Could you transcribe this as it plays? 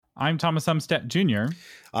I'm Thomas Umstattd Jr.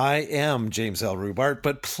 I am James L. Rubart,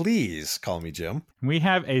 but please call me Jim. We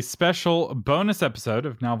have a special bonus episode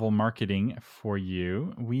of Novel Marketing for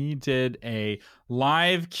you. We did a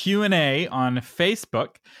live Q&A on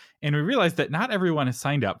Facebook, and we realized that not everyone has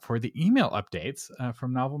signed up for the email updates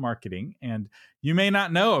from Novel Marketing, and you may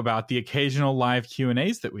not know about the occasional live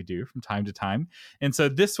Q&As that we do from time to time. And so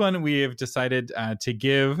this one we have decided to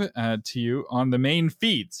give to you on the main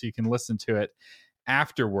feed, so you can listen to it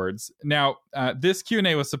afterwards. Now, this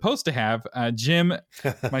Q&A was supposed to have Jim,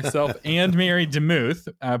 myself, and Mary DeMuth,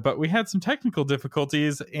 but we had some technical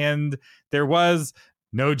difficulties, and there was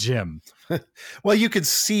no Jim. Well, you could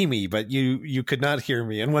see me, but you could not hear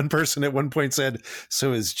me. And one person at one point said,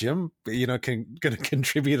 "So is Jim, going to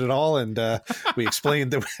contribute at all?" And we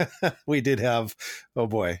explained that we did have. Oh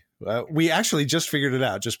boy, we actually just figured it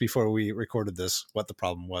out just before we recorded this what the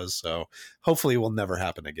problem was. So hopefully, it will never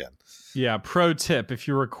happen again. Yeah. Pro tip: if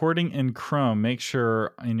you're recording in Chrome, make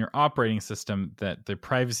sure in your operating system that the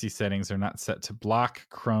privacy settings are not set to block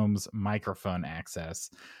Chrome's microphone access.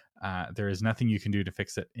 There is nothing you can do to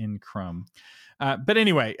fix it in Chrome. But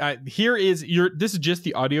anyway, here is this is just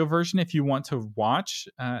the audio version. If you want to watch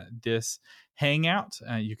this Hangout,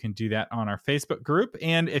 you can do that on our Facebook group.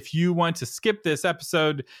 And if you want to skip this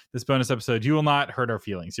bonus episode, you will not hurt our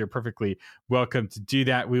feelings. You're perfectly welcome to do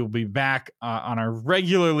that. We will be back on our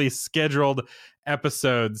regularly scheduled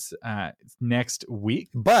episodes next week.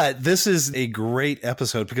 But this is a great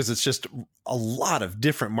episode because it's just a lot of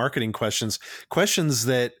different marketing questions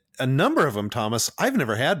that a number of them, Thomas, I've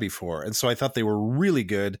never had before. And so I thought they were really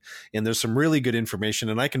good. And there's some really good information.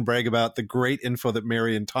 And I can brag about the great info that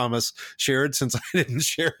Mary and Thomas shared since I didn't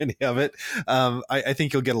share any of it. I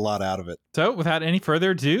think you'll get a lot out of it. So without any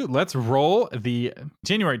further ado, let's roll the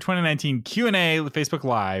January 2019 Q&A Facebook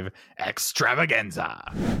Live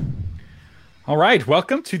extravaganza. All right,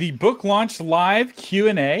 welcome to the Book Launch Live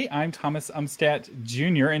Q&A. I'm Thomas Umstattd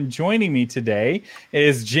Jr., and joining me today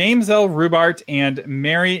is James L. Rubart and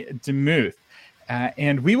Mary DeMuth.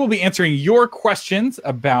 And we will be answering your questions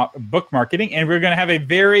about book marketing, and we're going to have a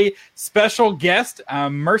very special guest,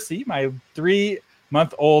 Mercy, my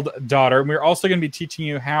 3-month-old daughter. And we're also going to be teaching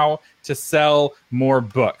you how to sell more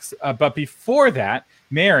books. But before that,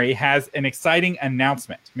 Mary has an exciting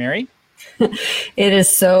announcement. Mary? It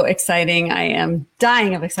is so exciting. I am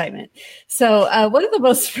dying of excitement. So one of the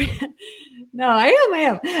most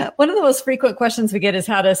one of the most frequent questions we get is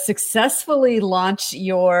how to successfully launch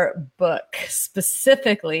your book.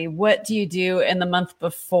 Specifically, what do you do in the month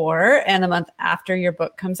before and the month after your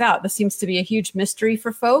book comes out? This seems to be a huge mystery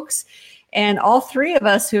for folks. And all three of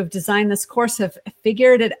us who have designed this course have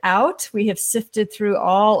figured it out. We have sifted through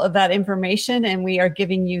all of that information, and we are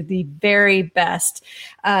giving you the very best.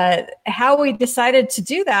 How we decided to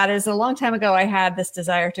do that is a long time ago, I had this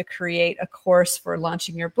desire to create a course for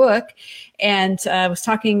launching your book. And I was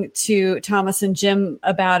talking to Thomas and Jim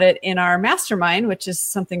about it in our mastermind, which is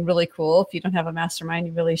something really cool. If you don't have a mastermind,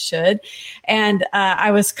 you really should. And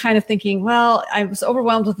I was kind of thinking, well, I was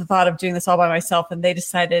overwhelmed with the thought of doing this all by myself. And they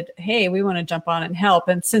decided, hey, we want to jump on and help.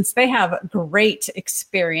 And since they have great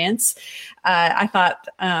experience, I thought,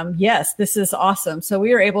 yes, this is awesome. So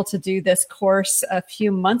we were able to do this course a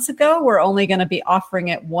few months ago. We're only going to be offering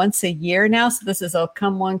it once a year now. So this is a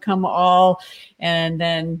come one, come all, and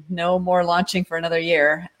then no more launching for another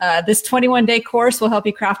year. This 21-day course will help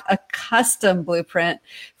you craft a custom blueprint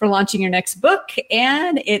for launching your next book.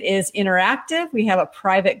 And it is interactive. We have a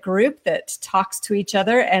private group that talks to each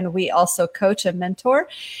other, and we also coach and mentor.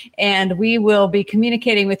 And we will be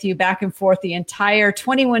communicating with you back and forth the entire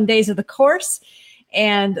 21 days of the course.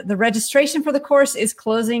 And the registration for the course is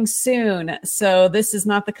closing soon. So this is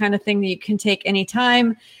not the kind of thing that you can take any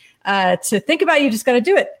time to think about. You just got to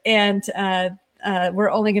do it. And we're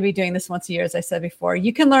only going to be doing this once a year, as I said before.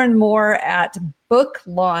 You can learn more at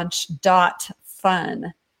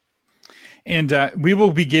booklaunch.fun. And we will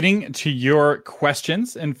be getting to your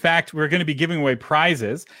questions. In fact, we're going to be giving away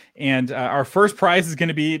prizes. And our first prize is going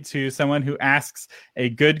to be to someone who asks a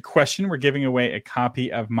good question. We're giving away a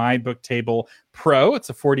copy of My Book Table Pro. It's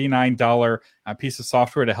a $49 piece of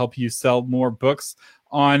software to help you sell more books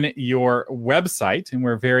on your website. And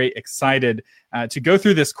we're very excited to go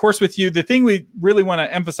through this course with you. The thing we really want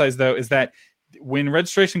to emphasize, though, is that when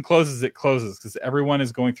registration closes, it closes because everyone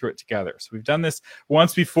is going through it together. So we've done this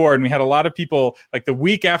once before, and we had a lot of people like the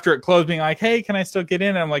week after it closed being like, hey, can I still get in?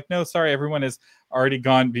 And I'm like, no, sorry, everyone is already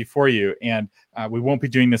gone before you. And we won't be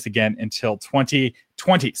doing this again until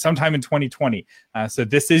 2020, sometime in 2020. So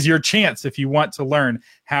this is your chance if you want to learn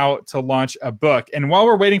how to launch a book. And while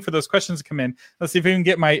we're waiting for those questions to come in, let's see if we can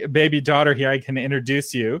get my baby daughter here. I can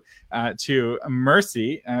introduce you to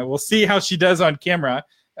Mercy. We'll see how she does on camera.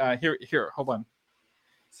 Here, hold on.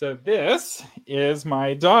 So this is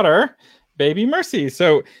my daughter, baby Mercy.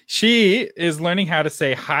 So she is learning how to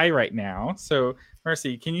say hi right now. So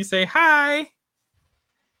Mercy, can you say hi?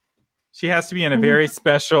 She has to be in a very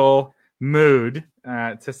special mood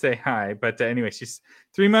to say hi. But anyway, she's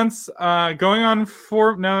 3 months, going on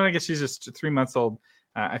 4. No, I guess she's just 3 months old.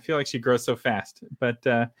 I feel like she grows so fast. But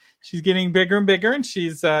she's getting bigger and bigger, and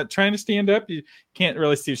she's trying to stand up. You can't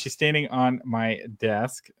really see. She's standing on my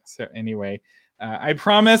desk. So anyway, I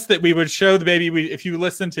promised that we would show the baby. If you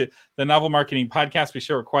listen to the Novel Marketing Podcast, we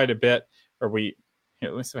show her quite a bit. Here,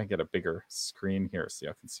 let me see if I can get a bigger screen here so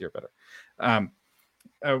I can see her better.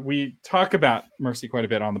 We talk about Mercy quite a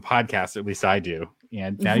bit on the podcast, at least I do.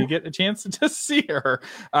 And now you get a chance to just see her.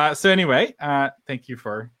 So anyway, thank you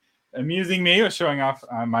for amusing me with showing off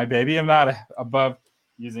my baby. I'm not above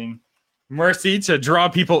using Mercy to draw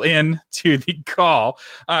people in to the call.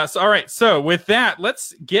 All right. So with that,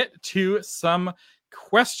 let's get to some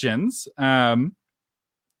questions.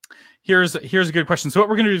 Here's a good question. So what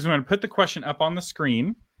we're going to do is we're going to put the question up on the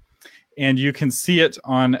screen, and you can see it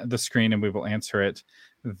on the screen, and we will answer it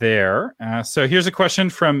there. So here's a question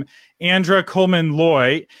from Andra Coleman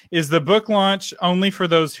Loy. Is the book launch only for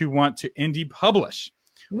those who want to indie publish?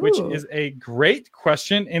 Which is a great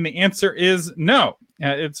question. And the answer is no.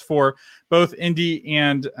 It's for both indie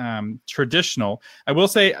and traditional. I will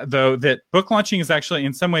say, though, that book launching is actually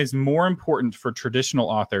in some ways more important for traditional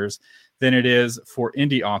authors than it is for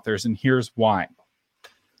indie authors. And here's why.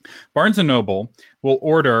 Barnes & Noble will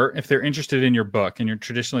order, if they're interested in your book and you're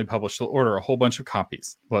traditionally published, they'll order a whole bunch of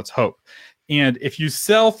copies. Let's hope. And if you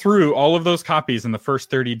sell through all of those copies in the first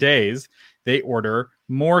 30 days, they order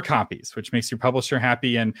more copies, which makes your publisher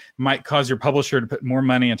happy and might cause your publisher to put more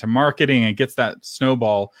money into marketing and gets that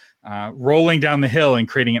snowball rolling down the hill and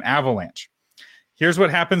creating an avalanche. Here's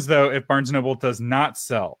what happens, though, if Barnes & Noble does not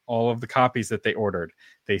sell all of the copies that they ordered.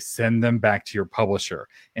 They send them back to your publisher.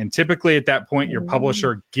 And typically at that point, your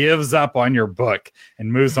publisher gives up on your book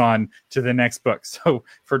and moves on to the next book. So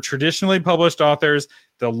for traditionally published authors,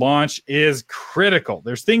 the launch is critical.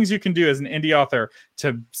 There's things you can do as an indie author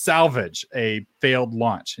to salvage a failed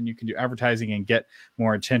launch, and you can do advertising and get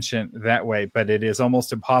more attention that way. But it is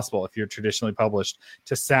almost impossible if you're traditionally published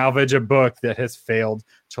to salvage a book that has failed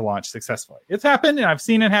to launch successfully. It's happened, and I've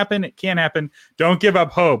seen it happen. It can happen. Don't give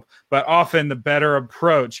up hope. But often the better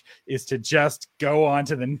approach is to just go on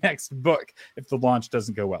to the next book if the launch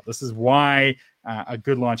doesn't go well. This is why a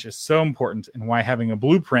good launch is so important, and why having a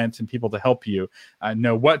blueprint and people to help you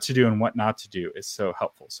know what to do and what not to do is so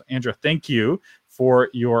helpful. So, Andrea, thank you for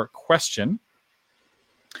your question.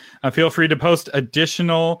 Feel free to post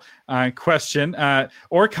additional question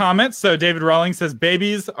or comments. So David Rawlings says,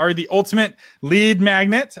 babies are the ultimate lead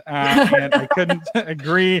magnet. And I couldn't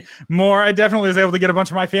agree more. I definitely was able to get a bunch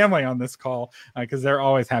of my family on this call because they're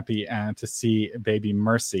always happy to see baby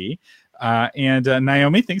Mercy. And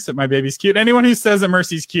Naomi thinks that my baby's cute. Anyone who says that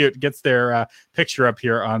Mercy's cute gets their picture up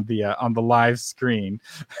here on the live screen.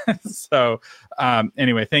 So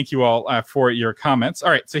anyway, thank you all for your comments.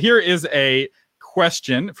 All right, so here is a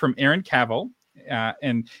question from Aaron Cavill.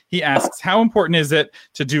 And he asks, how important is it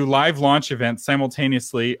to do live launch events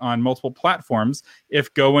simultaneously on multiple platforms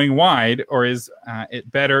if going wide, or is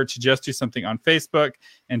it better to just do something on Facebook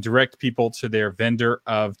and direct people to their vendor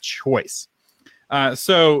of choice?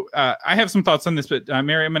 So I have some thoughts on this, but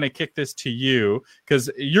Mary, I'm going to kick this to you because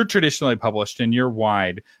you're traditionally published and you're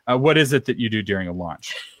wide. What is it that you do during a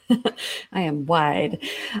launch? I am wide.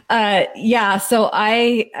 Yeah. So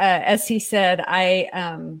I, as he said, I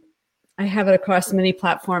have it across many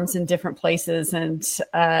platforms in different places, and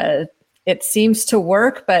it seems to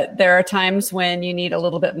work, but there are times when you need a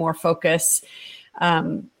little bit more focus.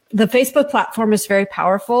 The Facebook platform is very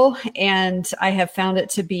powerful, and I have found it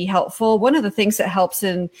to be helpful. One of the things that helps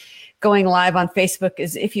in going live on Facebook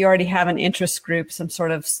is if you already have an interest group, some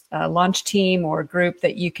sort of launch team or group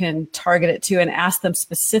that you can target it to and ask them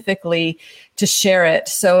specifically to share it.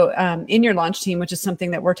 So in your launch team, which is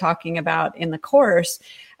something that we're talking about in the course,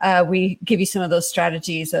 we give you some of those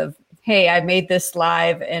strategies of, hey, I made this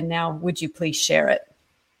live, and now would you please share it?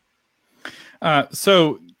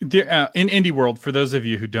 So In indie world, for those of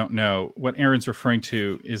you who don't know, what Aaron's referring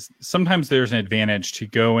to is sometimes there's an advantage to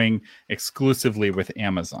going exclusively with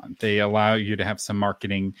Amazon. They allow you to have some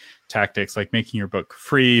marketing tactics like making your book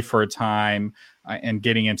free for a time and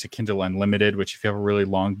getting into Kindle Unlimited, which if you have a really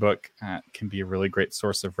long book can be a really great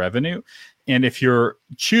source of revenue. And if you're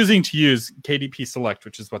choosing to use KDP Select,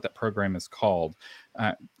 which is what that program is called,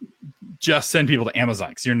 just send people to Amazon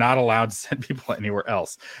because you're not allowed to send people anywhere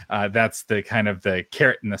else. That's the kind of the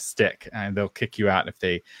carrot and the stick, and they'll kick you out if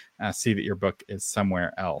they see that your book is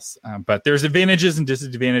somewhere else. But there's advantages and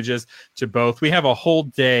disadvantages to both. We have a whole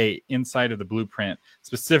day inside of the Blueprint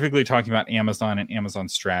specifically talking about Amazon and Amazon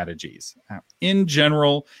strategies. In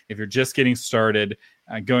general, if you're just getting started,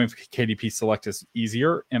 going for KDP Select is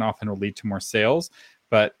easier and often will lead to more sales.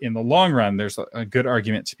 But in the long run, there's a good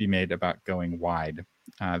argument to be made about going wide.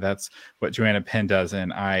 That's what Joanna Penn does,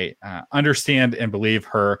 and I understand and believe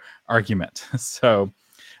her argument. So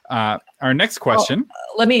our next question.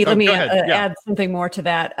 Let me add something more to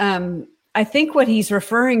that. I think what he's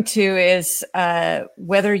referring to is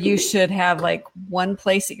whether you should have like one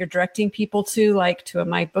place that you're directing people to, like to a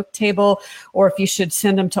My Book Table, or if you should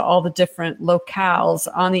send them to all the different locales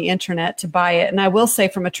on the internet to buy it. And I will say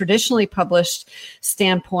from a traditionally published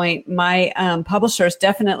standpoint, my publishers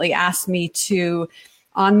definitely asked me to,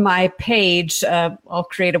 on my page, I'll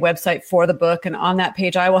create a website for the book. And on that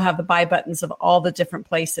page, I will have the buy buttons of all the different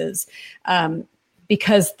places.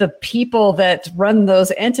 Because the people that run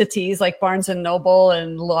those entities like Barnes and Noble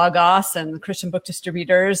and Logos and Christian Book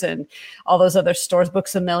Distributors and all those other stores,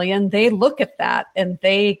 Books A Million, they look at that and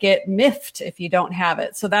they get miffed if you don't have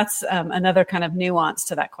it. So that's another kind of nuance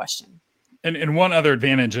to that question. And one other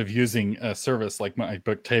advantage of using a service like My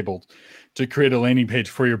Book Table to create a landing page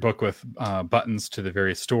for your book with buttons to the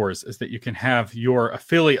various stores is that you can have your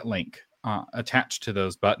affiliate link attached to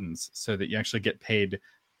those buttons so that you actually get paid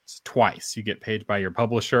twice. You get paid by your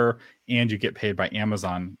publisher and you get paid by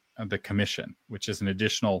Amazon, the commission, which is an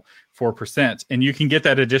additional 4%. And you can get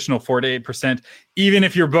that additional 4 to 8% even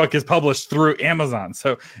if your book is published through Amazon.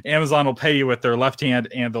 So Amazon will pay you with their left hand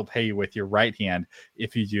and they'll pay you with your right hand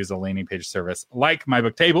if you use a landing page service like My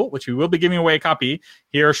Book Table, which we will be giving away a copy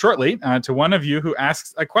here shortly to one of you who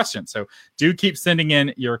asks a question. So do keep sending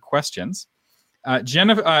in your questions.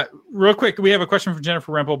 Jennifer, real quick, we have a question from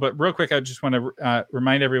Jennifer Rempel, but real quick, I just want to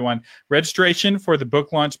remind everyone, registration for the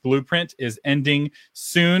Book Launch Blueprint is ending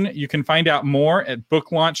soon. You can find out more at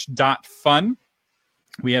booklaunch.fun.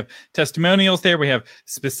 We have testimonials there. We have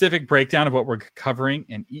specific breakdown of what we're covering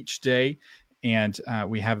in each day. And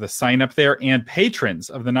we have the sign up there. And patrons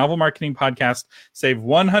of the Novel Marketing Podcast save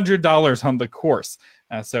 $100 on the course.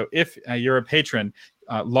 So if you're a patron,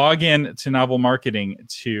 log in to Novel Marketing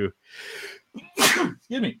to...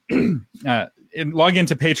 excuse me, and log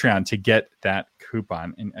into Patreon to get that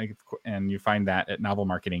coupon. And you find that at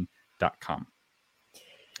novelmarketing.com.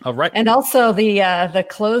 All right. And also the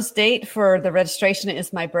close date for the registration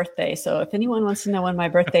is my birthday. So if anyone wants to know when my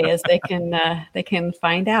birthday is, they can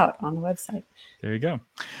find out on the website. There you go.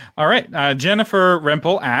 All right. Jennifer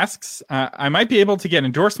Rempel asks, I might be able to get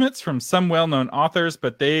endorsements from some well-known authors,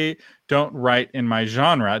 but they don't write in my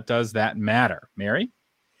genre. Does that matter? Mary?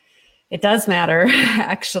 It does matter,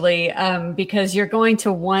 actually, because you're going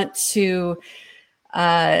to want to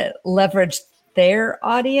leverage their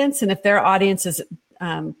audience. And if their audience is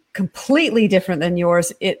completely different than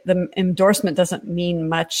yours, the endorsement doesn't mean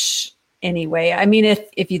much anyway. I mean,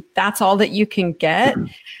 if that's all that you can get,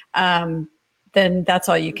 then that's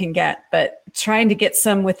all you can get. But trying to get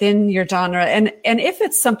some within your genre, and if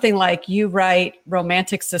it's something like you write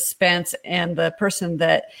romantic suspense and the person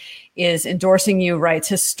that is endorsing you writes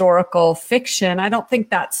historical fiction, I don't think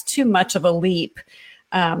that's too much of a leap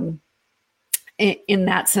in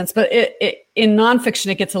that sense. But in nonfiction,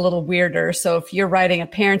 it gets a little weirder. So if you're writing a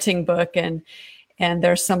parenting book and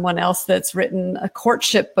there's someone else that's written a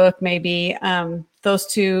courtship book, maybe those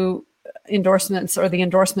two endorsements or the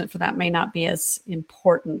endorsement for that may not be as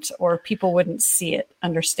important, or people wouldn't see it,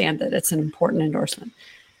 understand that it's an important endorsement.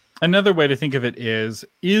 Another way to think of it is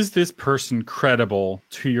this person credible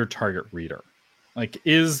to your target reader? Like,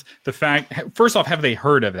 is the fact, first off, have they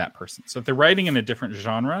heard of that person? So if they're writing in a different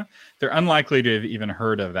genre, they're unlikely to have even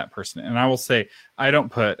heard of that person. And I will say, I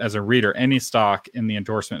don't put, as a reader, any stock in the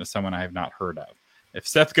endorsement of someone I have not heard of. If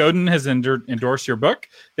Seth Godin has endorsed your book,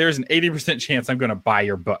 there's an 80% chance I'm going to buy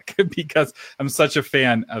your book because I'm such a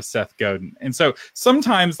fan of Seth Godin. And so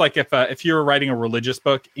sometimes, like if you're writing a religious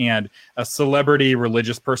book and a celebrity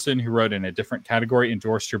religious person who wrote in a different category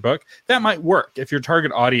endorsed your book, that might work. If your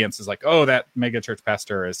target audience is like, oh, that mega church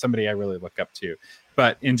pastor is somebody I really look up to.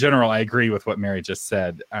 But in general, I agree with what Mary just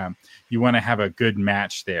said. You want to have a good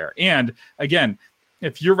match there. And again,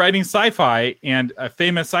 if you're writing sci-fi and a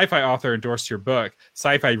famous sci-fi author endorsed your book,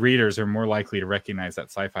 sci-fi readers are more likely to recognize that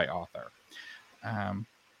sci-fi author.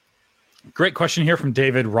 Great question here from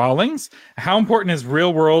David Rawlings. How important is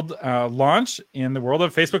real-world launch in the world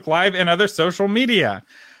of Facebook Live and other social media?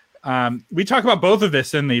 We talk about both of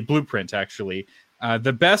this in the blueprint, actually.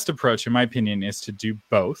 The best approach, in my opinion, is to do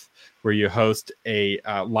both, where you host a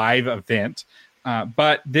live event.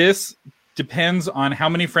 But this depends on how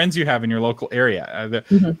many friends you have in your local area.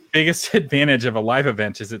 The biggest advantage of a live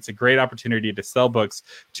event is it's a great opportunity to sell books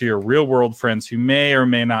to your real world friends who may or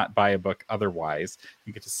may not buy a book otherwise.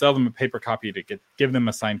 You get to sell them a paper copy, to give them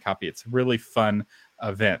a signed copy. It's a really fun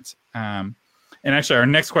event. And actually, our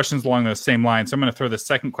next question is along those same lines. So I'm going to throw the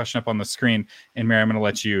second question up on the screen. And Mary, I'm going to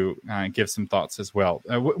let you give some thoughts as well.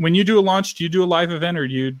 When you do a launch, do you do a live event or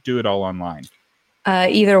do you do it all online?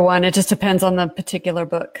 Either one. It just depends on the particular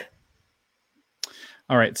book.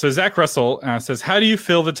 All right. So Zach Russell says, how do you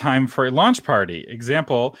fill the time for a launch party?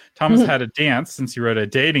 Example, Thomas had a dance since he wrote a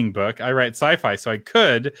dating book. I write sci-fi, so I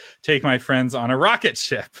could take my friends on a rocket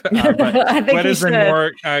ship. But what is the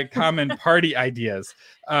more common party ideas?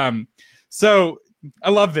 So I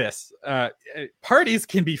love this. Parties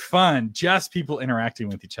can be fun, just people interacting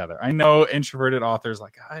with each other. I know introverted authors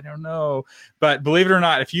like, I don't know. But believe it or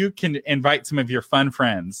not, if you can invite some of your fun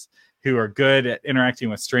friends who are good at interacting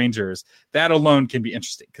with strangers, that alone can be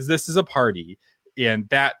interesting because this is a party and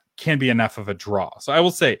that can be enough of a draw. So I will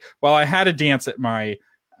say, while I had a dance at my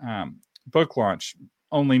book launch,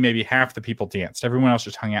 only maybe half the people danced. Everyone else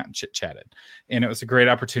just hung out and chit-chatted. And it was a great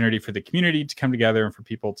opportunity for the community to come together and for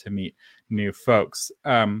people to meet new folks.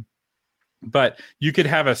 But you could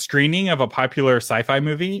have a screening of a popular sci-fi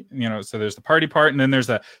movie, so there's the party part and then there's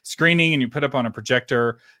a screening and you put up on a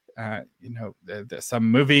projector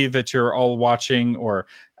some movie that you're all watching, or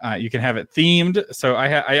you can have it themed. So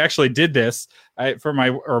I actually did this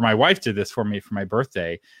my wife did this for me for my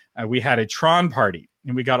birthday. We had a Tron party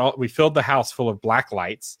and we filled the house full of black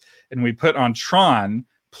lights and we put on Tron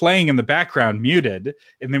playing in the background muted.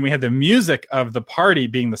 And then we had the music of the party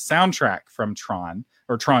being the soundtrack from Tron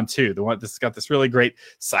or Tron 2, the one that's got this really great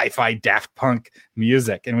sci-fi Daft Punk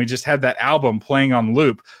music. And we just had that album playing on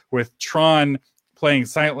loop with Tron playing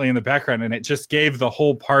silently in the background, and it just gave the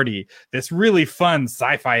whole party this really fun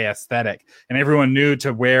sci-fi aesthetic. And everyone knew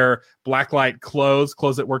to wear blacklight clothes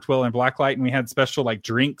that worked well in blacklight. And we had special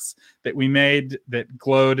drinks that we made that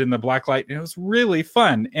glowed in the blacklight. It was really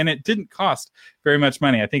fun, and it didn't cost very much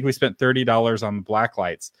money. I think we spent $30 on the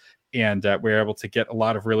blacklights, and we were able to get a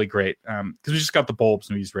lot of really great because we just got the bulbs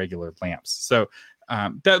and we used regular lamps. So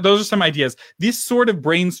those are some ideas. This sort of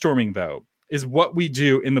brainstorming, though, is what we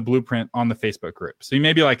do in the blueprint on the Facebook group. So you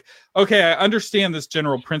may be like, okay, I understand this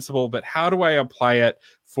general principle, but how do I apply it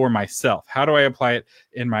for myself? How do I apply it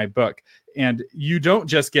in my book? And you don't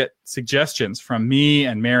just get suggestions from me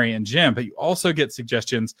and Mary and Jim, but you also get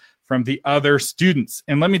suggestions from the other students.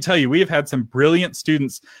 And let me tell you, we have had some brilliant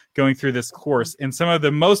students going through this course. And some of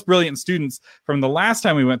the most brilliant students from the last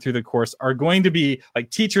time we went through the course are going to be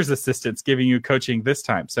like teacher's assistants giving you coaching this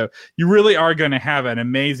time. So you really are going to have an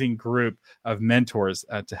amazing group of mentors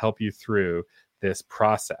to help you through this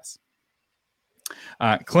process.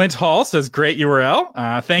 Clint Hall says, great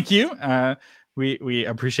URL. Thank you. We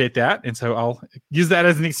appreciate that. And so I'll use that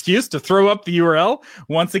as an excuse to throw up the URL.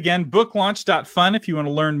 Once again, booklaunch.fun. If you want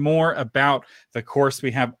to learn more about the course,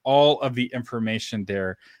 we have all of the information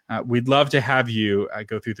there. We'd love to have you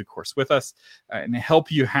go through the course with us and help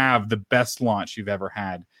you have the best launch you've ever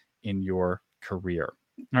had in your career.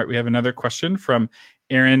 All right, we have another question from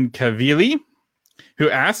Aaron Kavili, who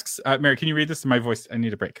asks, Mary, can you read this in my voice? I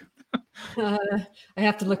need a break. I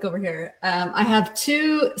have to look over here. I have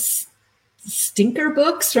two stinker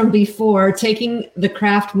books from before, taking the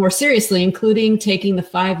craft more seriously, including taking the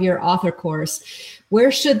 5-year author course.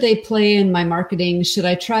 Where should they play in my marketing? Should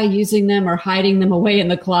I try using them or hiding them away in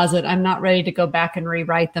the closet? I'm not ready to go back and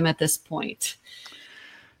rewrite them at this point.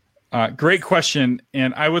 Great question.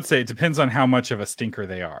 And I would say it depends on how much of a stinker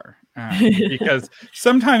they are. Because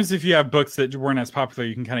sometimes if you have books that weren't as popular,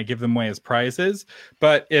 you can kind of give them away as prizes.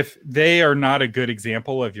 But if they are not a good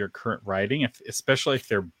example of your current writing, especially if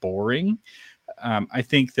they're boring, I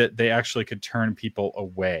think that they actually could turn people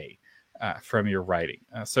away from your writing.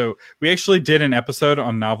 So we actually did an episode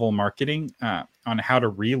on novel marketing on how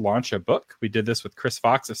to relaunch a book. We did this with Chris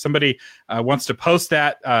Fox. If somebody wants to post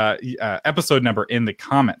that episode number in the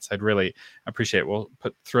comments, I'd really appreciate it. We'll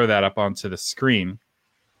throw that up onto the screen.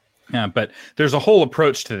 But there's a whole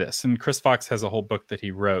approach to this, and Chris Fox has a whole book that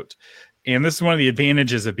he wrote. And this is one of the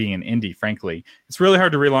advantages of being an indie, frankly. It's really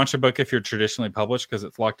hard to relaunch a book if you're traditionally published because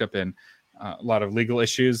it's locked up in a lot of legal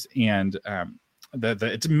issues, and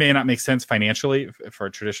it may not make sense financially for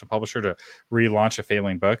a traditional publisher to relaunch a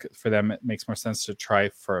failing book. For them, it makes more sense to try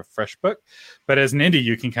for a fresh book. But as an indie,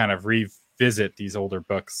 you can kind of revisit these older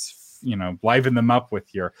books, liven them up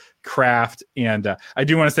with your craft. And I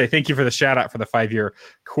do want to say thank you for the shout out for the 5-year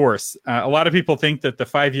course. A lot of people think that the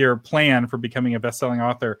 5-year plan for becoming a best-selling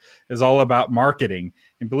author is all about marketing.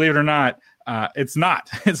 And believe it or not, it's not.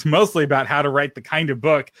 It's mostly about how to write the kind of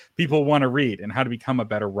book people want to read and how to become a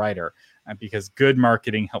better writer, because good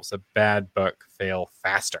marketing helps a bad book fail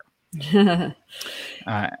faster. I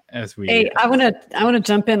want to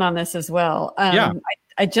jump in on this as well.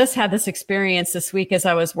 I just had this experience this week as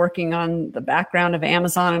I was working on the background of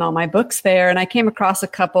Amazon and all my books there, and I came across a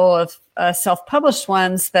couple of self-published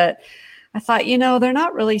ones that I thought, they're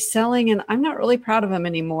not really selling, and I'm not really proud of them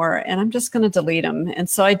anymore, and I'm just going to delete them. And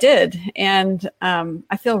so I did, and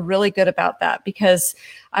I feel really good about that because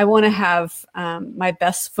I want to have my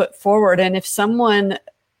best foot forward. And if someone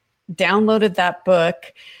downloaded that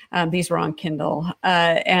book, these were on Kindle,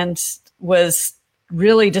 and was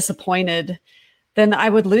really disappointed, then I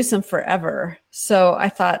would lose them forever. So I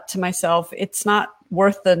thought to myself, it's not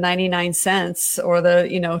worth the 99 cents or the,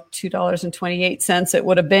 $2.28 it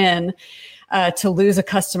would have been to lose a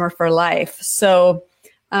customer for life. So,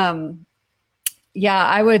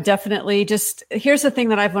 I would definitely here's the thing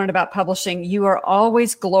that I've learned about publishing. You are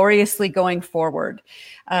always gloriously going forward.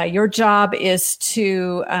 Your job is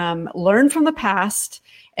to learn from the past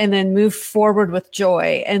and then move forward with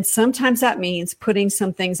joy. And sometimes that means putting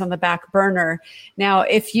some things on the back burner. Now,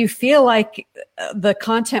 if you feel like the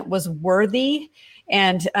content was worthy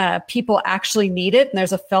and people actually need it, and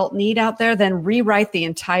there's a felt need out there, then rewrite the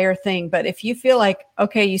entire thing. But if you feel like,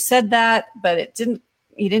 okay, you said that, but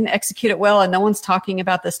you didn't execute it well and no one's talking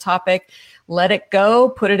about this topic, let it go,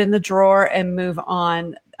 put it in the drawer and move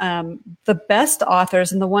on. The best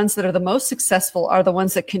authors and the ones that are the most successful are the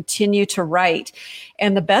ones that continue to write.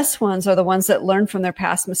 And the best ones are the ones that learn from their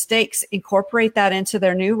past mistakes, incorporate that into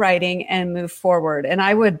their new writing and move forward. And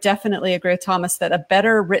I would definitely agree with Thomas that a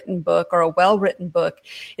better written book or a well-written book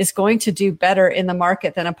is going to do better in the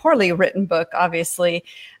market than a poorly written book, obviously.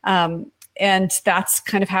 And that's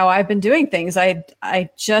kind of how I've been doing things. I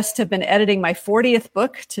just have been editing my 40th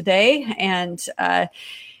book today, and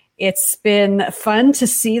it's been fun to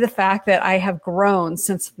see the fact that I have grown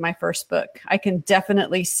since my first book. I can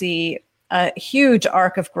definitely see a huge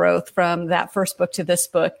arc of growth from that first book to this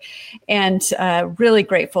book, and really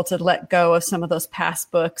grateful to let go of some of those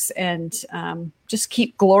past books and just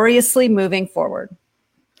keep gloriously moving forward.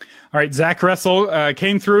 All right, Zach Russell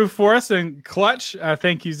came through for us in clutch.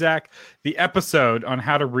 Thank you, Zach. The episode on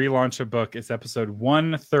how to relaunch a book is episode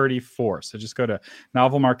 134. So just go to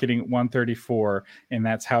Novel Marketing 134, and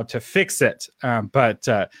that's how to fix it. But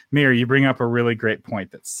Mir, you bring up a really great point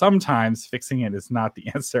that sometimes fixing it is not the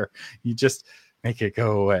answer. You just make it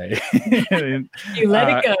go away. You let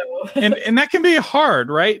it go. and that can be hard,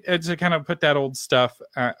 right? To kind of put that old stuff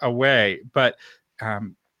away. But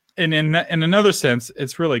and in another sense,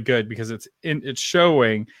 it's really good because it's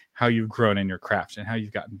showing how you've grown in your craft and how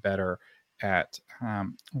you've gotten better at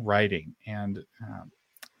writing, and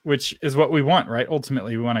which is what we want, right?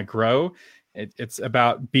 Ultimately, we want to grow. It's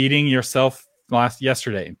about beating yourself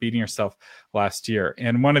yesterday and beating yourself last year.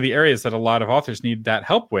 And one of the areas that a lot of authors need that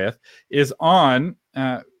help with is on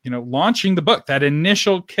launching the book. That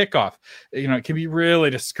initial kickoff, it can be really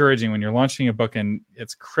discouraging when you're launching a book and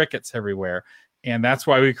it's crickets everywhere. And that's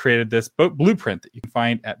why we created this book blueprint that you can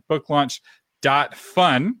find at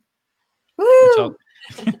booklaunch.fun,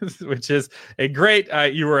 which is a great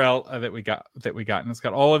URL that we got. And it's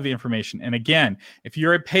got all of the information. And again, if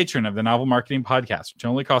you're a patron of the Novel Marketing Podcast, which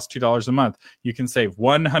only costs $2 a month, you can save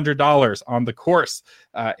 $100 on the course.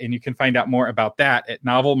 And you can find out more about that at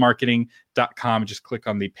novelmarketing.com. Just click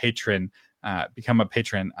on the patron, become a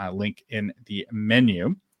patron link in the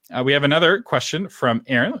menu. We have another question from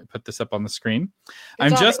Aaron. Let me put this up on the screen.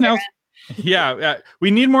 I'm just now Yeah,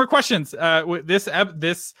 we need more questions.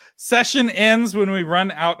 This session ends when we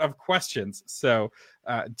run out of questions. So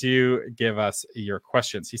do give us your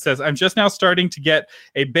questions. He says, I'm just now starting to get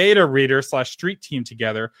a beta reader / street team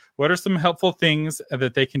together. What are some helpful things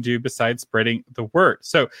that they can do besides spreading the word?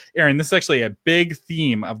 So, Aaron, this is actually a big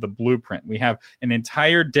theme of the blueprint. We have an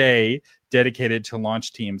entire day dedicated to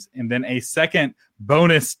launch teams, and then a second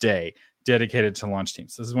bonus day dedicated to launch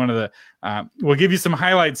teams. This is one of the, we'll give you some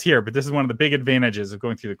highlights here, but this is one of the big advantages of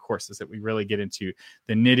going through the course, is that we really get into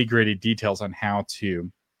the nitty-gritty details on how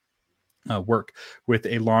to work with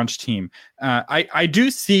a launch team. I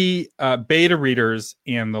do see beta readers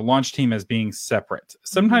and the launch team as being separate.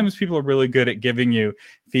 Sometimes people are really good at giving you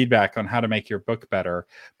feedback on how to make your book better,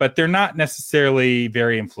 but they're not necessarily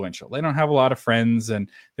very influential. They don't have a lot of friends and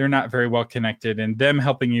they're not very well connected, and them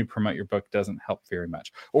helping you promote your book doesn't help very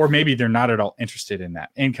much. Or maybe they're not at all interested in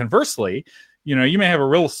that. And conversely, you may have a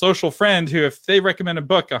real social friend who, if they recommend a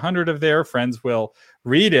book, 100 of their friends will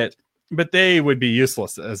read it, but they would be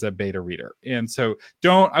useless as a beta reader. And so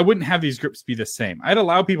I wouldn't have these groups be the same. I'd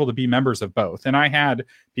allow people to be members of both. And I had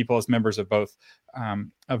people as members of both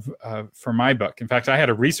for my book. In fact, I had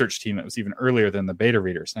a research team that was even earlier than the beta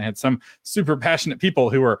readers. And I had some super passionate people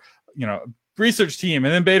who were, research team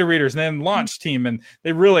and then beta readers and then launch team. And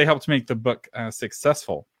they really helped make the book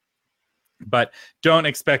successful. But don't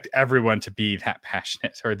expect everyone to be that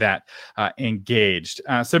passionate or that engaged.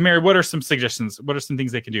 So, Mary, what are some suggestions? What are some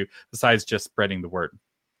things they can do besides just spreading the word?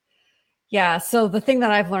 Yeah. So the thing that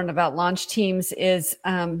I've learned about launch teams is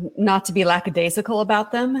not to be lackadaisical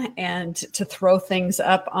about them, and to throw things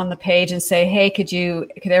up on the page and say, hey, could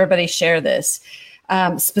everybody share this?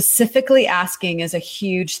 Specifically asking is a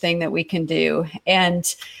huge thing that we can do.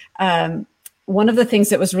 And one of the things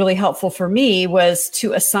that was really helpful for me was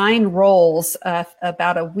to assign roles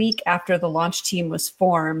about a week after the launch team was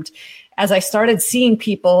formed. As I started seeing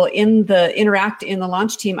people interact in the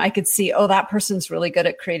launch team, I could see, oh, that person's really good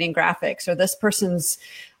at creating graphics, or this person's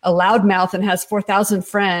a loudmouth and has 4,000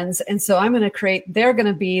 friends. And so they're going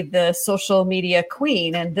to be the social media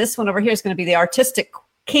queen. And this one over here is going to be the artistic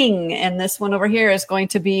king. And this one over here is going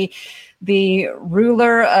to be the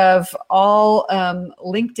ruler of all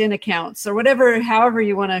LinkedIn accounts, or however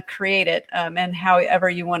you want to create it, and however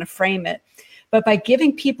you want to frame it. But by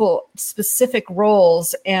giving people specific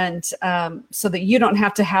roles, and so that you don't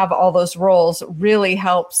have to have all those roles, really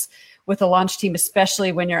helps with a launch team,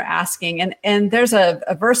 especially when you're asking. And there's a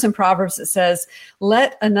verse in Proverbs that says,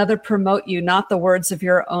 let another promote you, not the words of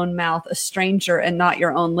your own mouth, a stranger and not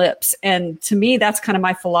your own lips. And to me, that's kind of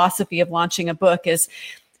my philosophy of launching a book, is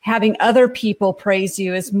having other people praise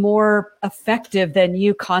you is more effective than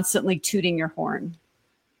you constantly tooting your horn.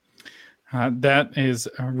 That is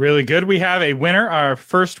really good. We have a winner. Our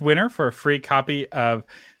first winner for a free copy of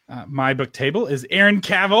My Book Table is Aaron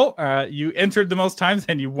Cavill. You entered the most times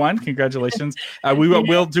and you won. Congratulations. We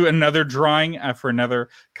will do another drawing for another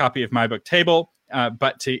copy of My Book Table.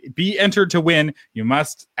 But to be entered to win, you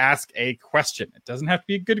must ask a question. It doesn't have to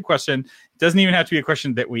be a good question. It doesn't even have to be a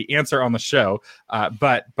question that we answer on the show,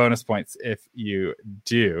 but bonus points if you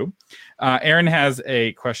do. Aaron has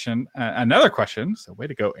a question, another question. So way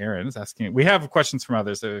to go, Aaron is asking. We have questions from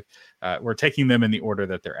others. So we're taking them in the order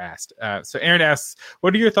that they're asked. So Aaron asks,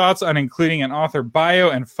 what are your thoughts on including an author bio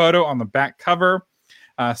and photo on the back cover?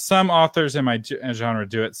 Some authors in my genre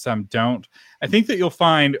do it, some don't. I think that you'll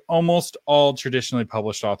find almost all traditionally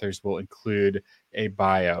published authors will include a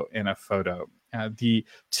bio and a photo.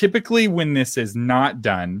 Typically when this is not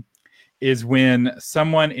done is when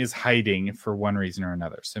someone is hiding for one reason or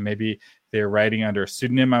another. So maybe they're writing under a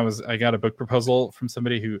pseudonym. I got a book proposal from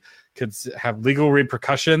somebody who could have legal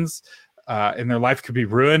repercussions. And their life could be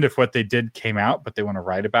ruined if what they did came out, but they want to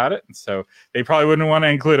write about it. And so they probably wouldn't want to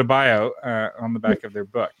include a bio on the back of their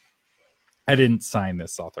book. I didn't sign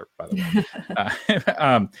this author, by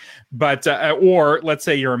the way. Or let's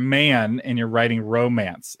say you're a man and you're writing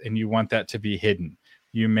romance and you want that to be hidden.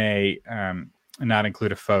 You may not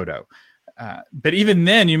include a photo. But even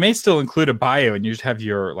then, you may still include a bio and you just have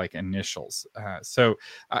your initials. So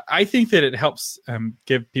I think that it helps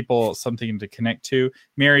give people something to connect to.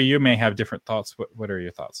 Mary, you may have different thoughts. What are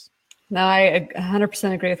your thoughts? No, I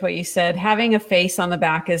 100% agree with what you said. Having a face on the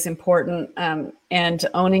back is important, and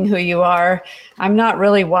owning who you are. I'm not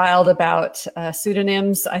really wild about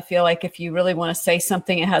pseudonyms. I feel like if you really want to say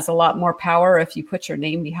something, it has a lot more power if you put your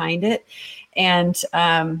name behind it. And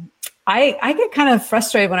I get kind of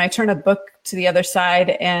frustrated when I turn a book to the other side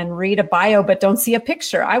and read a bio, but don't see a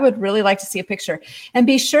picture. I would really like to see a picture, and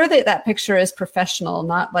be sure that that picture is professional,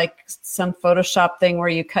 not like some Photoshop thing where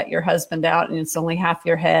you cut your husband out and it's only half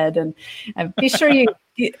your head. And be sure you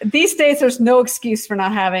These days, there's no excuse for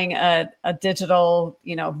not having a digital,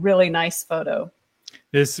 really nice photo.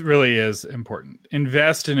 This really is important.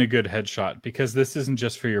 Invest in a good headshot, because this isn't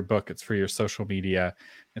just for your book. It's for your social media.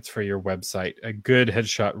 It's for your website. A good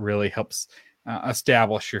headshot really helps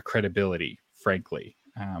establish your credibility, frankly.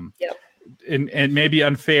 Yep. And it may be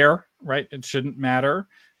unfair, right? It shouldn't matter.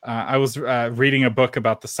 I was reading a book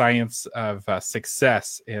about the science of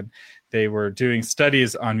success, and they were doing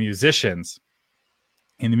studies on musicians.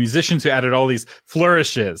 And the musicians who added all these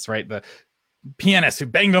flourishes, right? The pianists who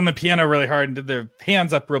banged on the piano really hard and did their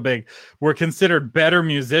hands up real big were considered better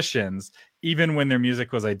musicians, even when their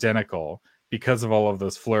music was identical, because of all of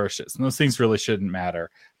those flourishes. And those things really shouldn't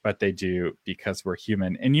matter, but they do, because we're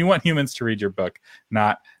human. And you want humans to read your book,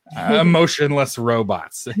 not emotionless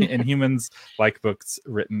robots. And humans like books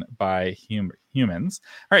written by humans.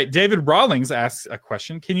 All right, David Rawlings asks a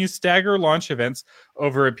question. Can you stagger launch events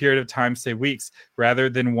over a period of time, say weeks, rather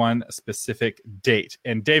than one specific date?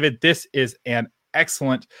 And David, this is an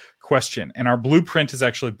excellent question. And our blueprint is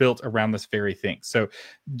actually built around this very thing. So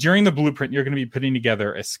during the blueprint, you're going to be putting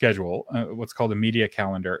together a schedule, what's called a media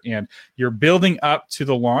calendar, and you're building up to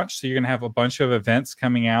the launch. So you're going to have a bunch of events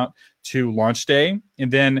coming out to launch day,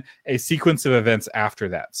 and then a sequence of events after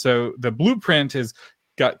that. So the blueprint has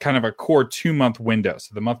got kind of a core 2-month window.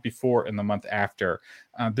 So the month before and the month after.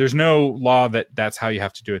 There's no law that that's how you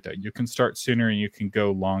have to do it, though. You can start sooner and you can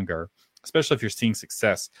go longer, especially if you're seeing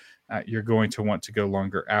success. You're going to want to go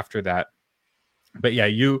longer after that. But yeah,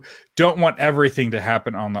 you don't want everything to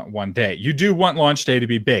happen on that one day. You do want launch day to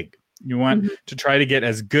be big. You want to try to get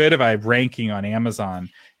as good of a ranking on Amazon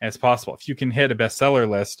as possible. If you can hit a bestseller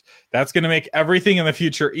list, that's going to make everything in the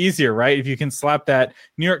future easier, right? If you can slap that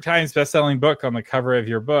New York Times bestselling book on the cover of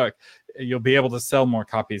your book, you'll be able to sell more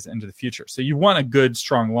copies into the future. So you want a good,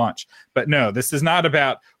 strong launch. But no, this is not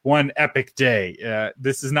about one epic day.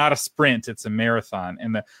 This is not a sprint. It's a marathon.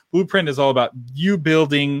 And the blueprint is all about you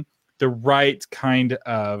building the right kind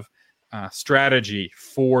of strategy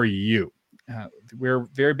for you. We're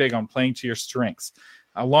very big on playing to your strengths.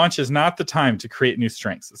 A launch is not the time to create new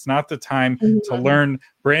strengths. It's not the time to learn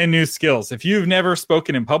brand new skills. If you've never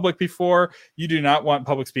spoken in public before, you do not want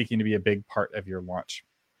public speaking to be a big part of your launch.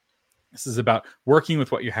 This is about working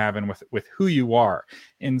with what you have and with who you are.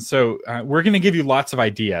 And so we're going to give you lots of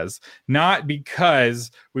ideas, not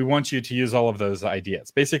because we want you to use all of those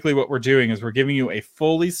ideas. Basically, what we're doing is we're giving you a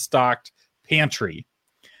fully stocked pantry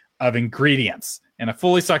of ingredients and a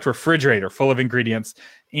fully stocked refrigerator full of ingredients.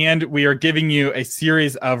 And we are giving you a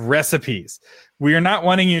series of recipes. We are not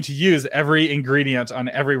wanting you to use every ingredient on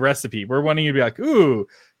every recipe. We're wanting you to be like, ooh,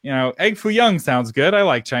 egg foo young sounds good. I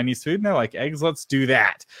like Chinese food and I like eggs. Let's do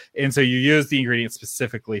that. And so you use the ingredients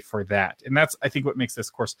specifically for that. And that's, I think, what makes this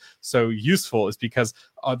course so useful, is because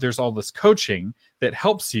there's all this coaching that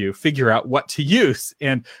helps you figure out what to use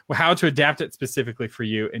and how to adapt it specifically for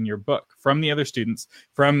you in your book, from the other students,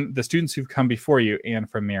 from the students who've come before you, and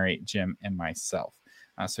from Mary, Jim, and myself.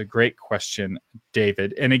 So great question,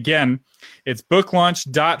 David. And again, it's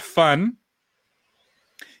booklaunch.fun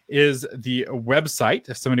is the website.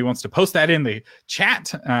 If somebody wants to post that in the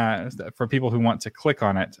chat for people who want to click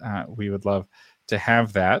on it, we would love to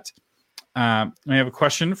have that. We have a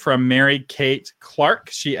question from Mary Kate Clark.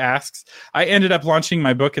 She asks, I ended up launching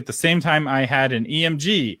my book at the same time I had an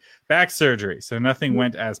EMG back surgery, so nothing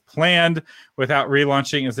went as planned. Without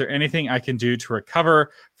relaunching, is there anything I can do to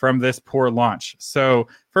recover from this poor launch? So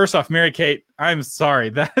first off, Mary Kate, I'm sorry.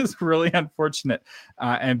 That is really unfortunate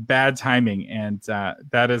and bad timing. And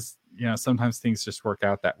that is, sometimes things just work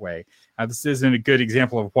out that way. This isn't a good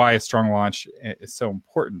example of why a strong launch is so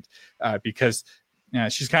important, because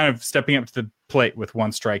she's kind of stepping up to the plate with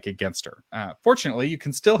one strike against her. Fortunately, you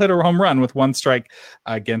can still hit a home run with one strike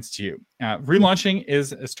against you. Relaunching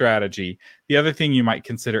is a strategy. The other thing you might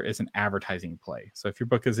consider is an advertising play. So if your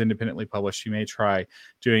book is independently published, you may try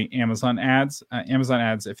doing Amazon ads. Amazon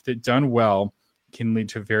ads, if they're done well, can lead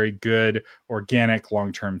to very good organic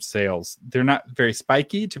long-term sales. They're not very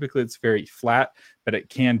spiky. Typically, it's very flat, but it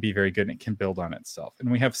can be very good and it can build on itself. And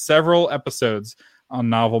we have several episodes on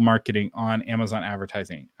novel marketing on Amazon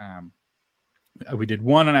advertising. We did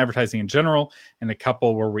one on advertising in general and a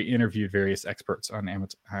couple where we interviewed various experts on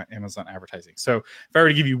Amazon advertising. So if I were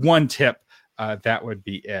to give you one tip, that would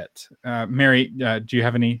be it. Mary, do you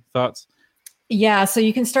have any thoughts? Yeah, so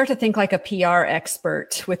you can start to think like a PR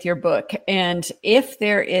expert with your book. And if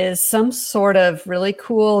there is some sort of really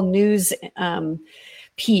cool news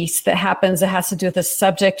piece that happens that has to do with the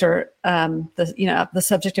subject or the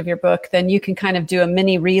subject of your book, then you can kind of do a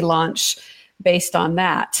mini relaunch based on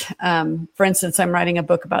that. For instance, I'm writing a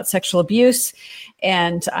book about sexual abuse,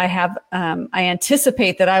 and I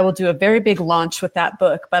anticipate that I will do a very big launch with that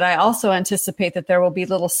book, but I also anticipate that there will be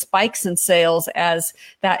little spikes in sales as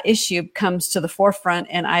that issue comes to the forefront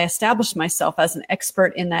and I establish myself as an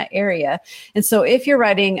expert in that area. And so if you're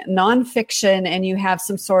writing nonfiction and you have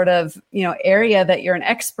some sort of, area that you're an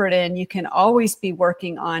expert in, you can always be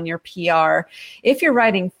working on your PR. If you're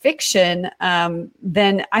writing fiction,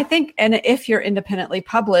 then I think, and if you're independently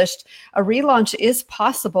published, a relaunch is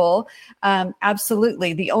possible.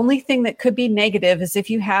 Absolutely. The only thing that could be negative is if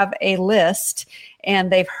you have a list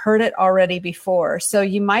and they've heard it already before. So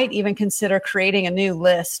you might even consider creating a new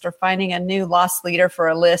list or finding a new loss leader for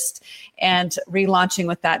a list and relaunching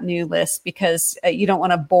with that new list, because you don't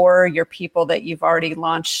want to bore your people that you've already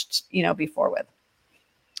launched, before with.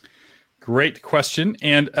 Great question.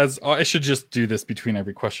 And as I should just do this between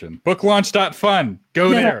every question. Booklaunch.fun. Go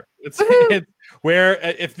there. It's where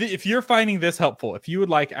if you're finding this helpful, if you would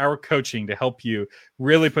like our coaching to help you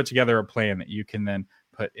really put together a plan that you can then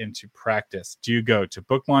put into practice, do go to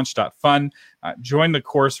booklaunch.fun. Join the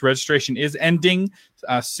course. Registration is ending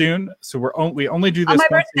soon. So we only do this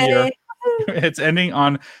once a year. It's ending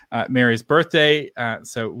on Mary's birthday.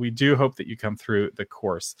 So we do hope that you come through the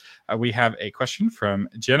course. We have a question from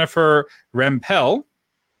Jennifer Rempel.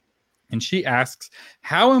 And she asks,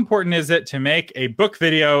 how important is it to make a book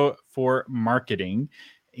video for marketing?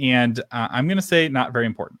 And I'm going to say not very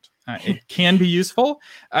important. It can be useful.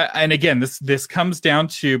 And again, this comes down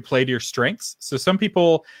to play to your strengths. So some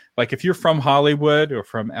people, like if you're from Hollywood or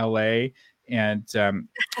from LA and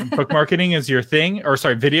book marketing is your thing, or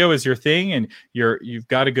sorry, video is your thing, and you've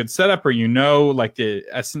got a good setup, or like the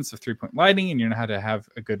essence of 3-point lighting, and you know how to have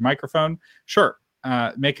a good microphone, sure.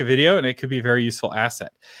 Make a video and it could be a very useful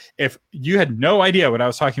asset. If you had no idea what I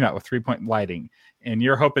was talking about with 3-point lighting and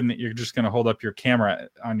you're hoping that you're just going to hold up your camera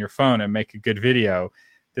on your phone and make a good video,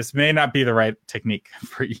 this may not be the right technique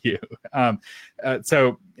for you.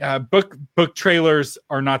 So book trailers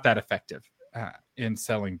are not that effective in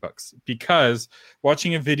selling books, because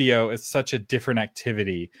watching a video is such a different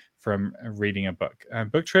activity from reading a book.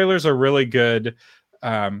 Book trailers are really good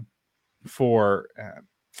for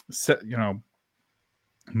selling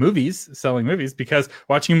movies, because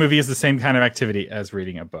watching a movie is the same kind of activity as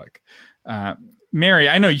reading a book. Mary,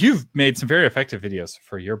 I know you've made some very effective videos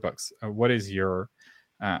for your books. What are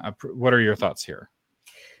your thoughts here?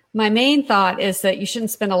 My main thought is that you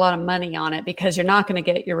shouldn't spend a lot of money on it, because you're not going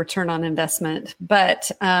to get your return on investment.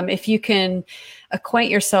 But if you can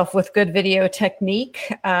acquaint yourself with good video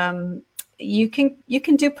technique, you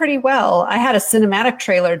can do pretty well. I had a cinematic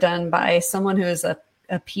trailer done by someone who is a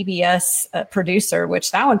PBS producer,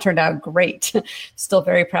 which that one turned out great. Still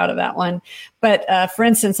very proud of that one. But for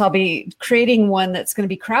instance, I'll be creating one that's going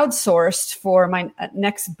to be crowdsourced for my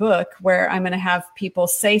next book, where I'm going to have people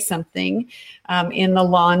say something in the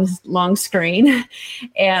long screen,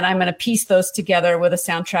 and I'm going to piece those together with a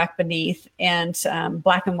soundtrack beneath, and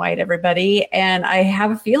black and white, everybody. And I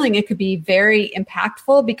have a feeling it could be very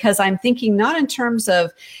impactful, because I'm thinking not in terms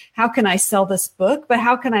of how can I sell this book, but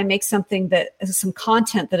how can I make something that is some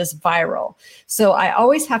content that is viral. So I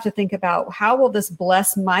always have to think about, how will this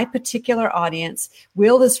bless my particular audience?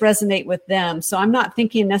 Will this resonate with them? So I'm not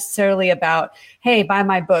thinking necessarily about, hey, buy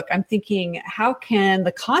my book. I'm thinking, how can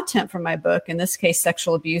the content from my book, in this case,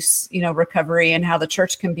 sexual abuse, recovery, and how the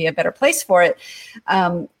church can be a better place for it.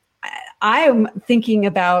 I'm thinking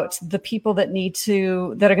about the people that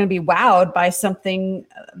are going to be wowed by something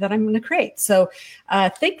that I'm going to create. So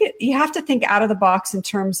you have to think out of the box in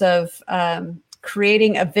terms of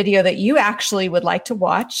creating a video that you actually would like to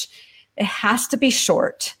watch. It has to be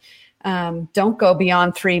short. Don't go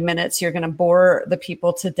beyond 3 minutes. You're going to bore the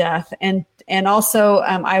people to death. And also,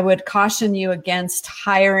 I would caution you against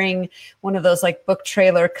hiring one of those like book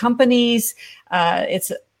trailer companies.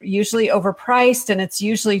 It's usually overpriced, and it's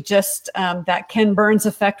usually just that Ken Burns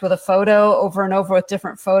effect with a photo over and over with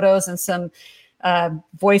different photos and some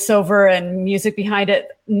voiceover and music behind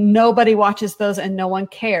it. Nobody watches those and no one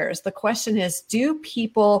cares. The question is, do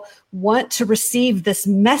people want to receive this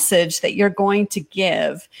message that you're going to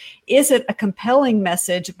give? Is it a compelling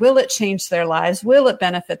message? Will it change their lives? Will it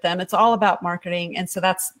benefit them? It's all about marketing. And so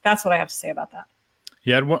that's what I have to say about that.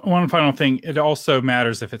 Yeah. One final thing. It also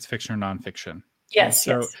matters if it's fiction or nonfiction. Yes.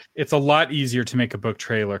 So it's a lot easier to make a book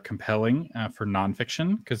trailer compelling for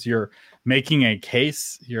nonfiction, because you're making a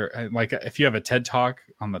case. You're like, if you have a TED Talk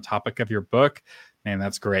on the topic of your book, man,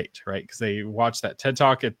 that's great, right? Because they watch that TED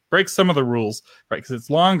Talk. It breaks some of the rules, right? Because it's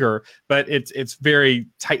longer, but it's very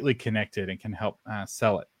tightly connected and can help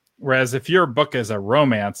sell it. Whereas if your book is a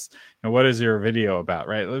romance, what is your video about,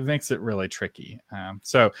 right? It makes it really tricky.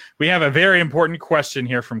 So we have a very important question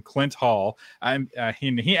here from Clint Hall.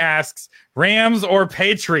 He asks, Rams or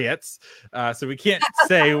Patriots? So we can't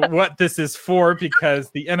say what this is for because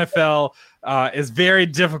the NFL is very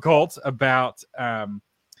difficult about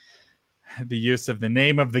the use of the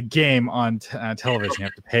name of the game on television. You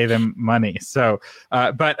have to pay them money. So,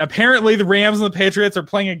 but apparently the Rams and the Patriots are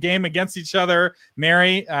playing a game against each other.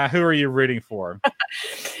 Mary, who are you rooting for?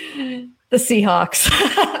 The Seahawks.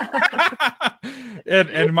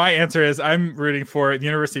 and my answer is I'm rooting for the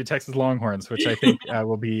University of Texas Longhorns, which I think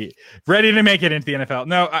will be ready to make it into the NFL.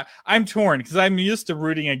 No, I'm torn because I'm used to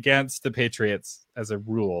rooting against the Patriots as a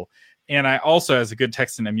rule. And I also, as a good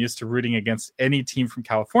Texan, I'm used to rooting against any team from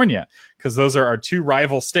California because those are our two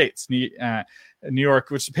rival states. New York,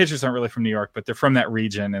 which the Patriots aren't really from New York, but they're from that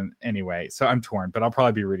region. And anyway, so I'm torn, but I'll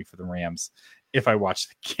probably be rooting for the Rams if I watch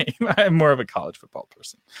the game. I'm more of a college football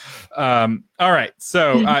person. All right.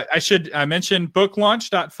 So I should mention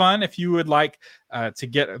booklaunch.fun if you would like to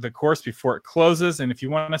get the course before it closes. And if you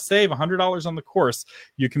want to save $100 on the course,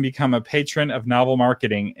 you can become a patron of Novel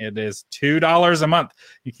Marketing. It is $2 a month.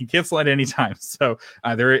 You can cancel at any time. So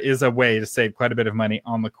there is a way to save quite a bit of money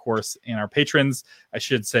on the course. And our patrons, I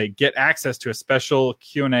should say, get access to a special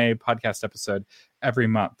Q&A podcast episode every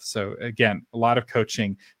month. So again, a lot of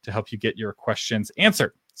coaching to help you get your questions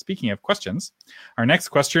answered. Speaking of questions, our next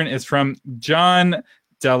question is from John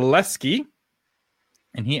Daleski.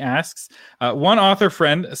 And he asks, one author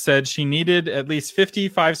friend said she needed at least 50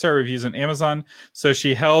 5-star reviews on Amazon, so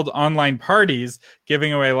she held online parties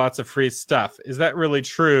giving away lots of free stuff. Is that really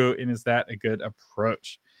true? And is that a good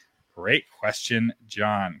approach? Great question,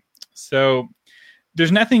 John. So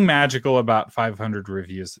there's nothing magical about 500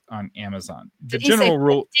 reviews on Amazon. The general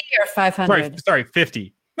rule, 50 or 500? Sorry,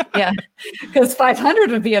 50. Yeah, because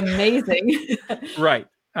 500 would be amazing. Right.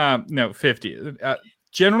 No, 50.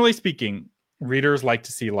 Generally speaking, readers like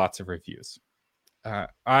to see lots of reviews.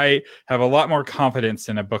 I have a lot more confidence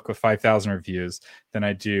in a book with 5,000 reviews than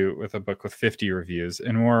I do with a book with 50 reviews,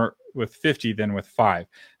 and more with 50 than with 5.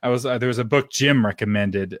 There was a book Jim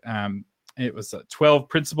recommended. It was 12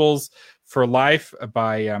 Principles for Life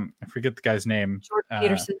by I forget the guy's name.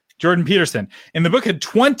 Jordan Peterson. And the book had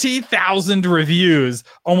 20,000 reviews,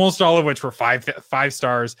 almost all of which were five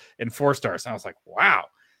stars and 4 stars. And I was like, wow.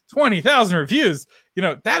 20,000 reviews,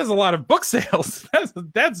 that is a lot of book sales.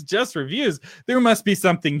 That's just reviews. There must be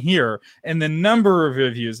something here. And the number of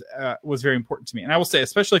reviews was very important to me. And I will say,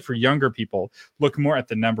 especially for younger people, look more at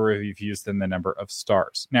the number of reviews than the number of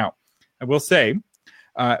stars. Now, I will say,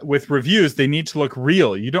 with reviews, they need to look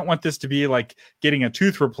real. You don't want this to be like getting a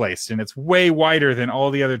tooth replaced and it's way wider than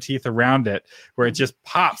all the other teeth around it, where it just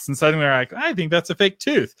pops and suddenly they're like, I think that's a fake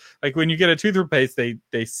tooth. Like when you get a tooth replaced,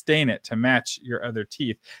 they stain it to match your other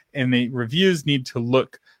teeth, and the reviews need to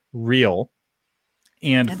look real.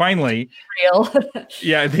 And finally, real.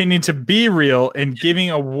 Yeah, they need to be real, and giving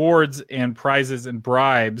awards and prizes and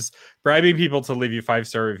bribing people to leave you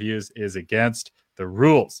 5-star reviews is against the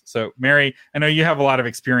rules. So, Mary, I know you have a lot of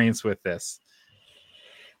experience with this.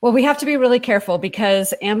 Well, we have to be really careful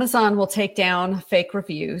because Amazon will take down fake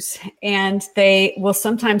reviews, and they will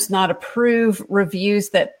sometimes not approve reviews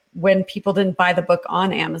that when people didn't buy the book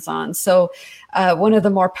on Amazon. So one of the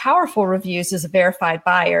more powerful reviews is a verified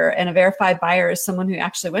buyer. And a verified buyer is someone who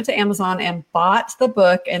actually went to Amazon and bought the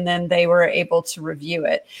book, and then they were able to review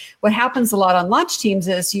it. What happens a lot on launch teams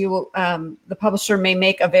is the publisher may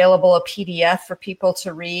make available a PDF for people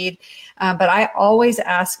to read. But I always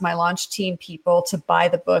ask my launch team people to buy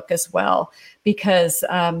the book as well, because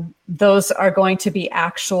those are going to be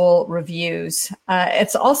actual reviews.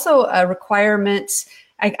 It's also a requirement.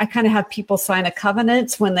 I kind of have people sign a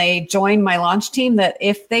covenant when they join my launch team that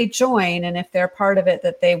if they join and if they're part of it,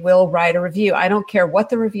 that they will write a review. I don't care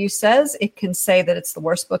what the review says. It can say that it's the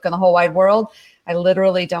worst book in the whole wide world. I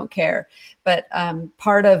literally don't care. But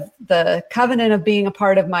part of the covenant of being a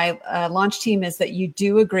part of my launch team is that you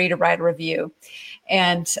do agree to write a review.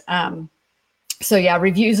 And so, yeah,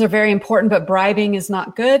 reviews are very important, but bribing is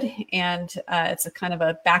not good. And it's a kind of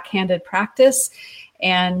a backhanded practice.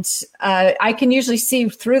 And I can usually see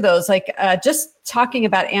through those, like just talking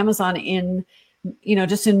about Amazon in,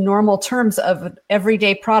 just in normal terms of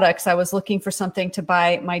everyday products. I was looking for something to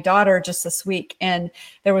buy my daughter just this week. And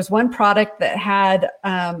there was one product that had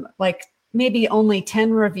like maybe only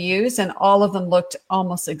 10 reviews, and all of them looked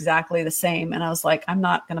almost exactly the same. And I was like, I'm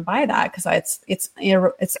not going to buy that because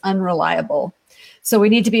it's unreliable. So we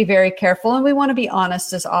need to be very careful, and we want to be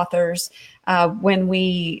honest as authors when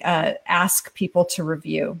we ask people to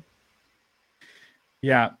review.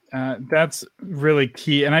 Yeah, that's really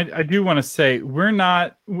key. And I do want to say, we're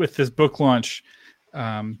not with this book launch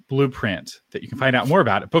blueprint that you can find out more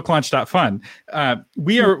about at booklaunch.fun.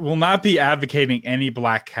 Will not be advocating any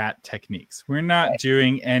black hat techniques. We're not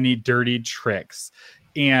doing any dirty tricks.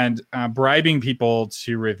 And bribing people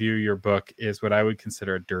to review your book is what I would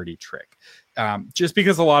consider a dirty trick. Just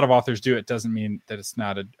because a lot of authors do it doesn't mean that it's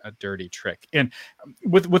not a dirty trick. And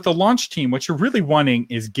with the launch team, what you're really wanting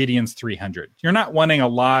is Gideon's 300. You're not wanting a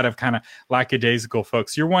lot of kind of lackadaisical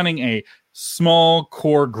folks. You're wanting a small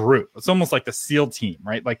core group. It's almost like the SEAL team,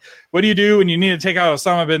 right? Like, what do you do when you need to take out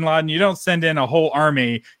Osama bin Laden? You don't send in a whole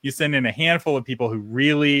army. You send in a handful of people who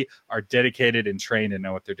really are dedicated and trained and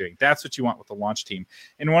know what they're doing. That's what you want with the launch team.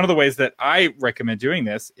 And one of the ways that I recommend doing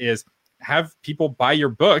this is have people buy your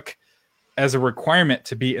book as a requirement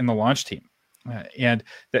to be in the launch team. And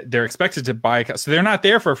that they're expected to buy. So they're not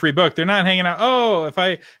there for a free book. They're not hanging out. Oh, if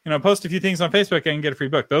I post a few things on Facebook, I can get a free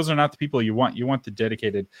book. Those are not the people you want. You want the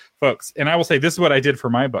dedicated folks. And I will say, this is what I did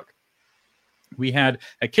for my book. We had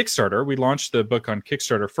a Kickstarter. We launched the book on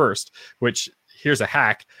Kickstarter first, which here's a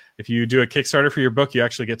hack. If you do a Kickstarter for your book, you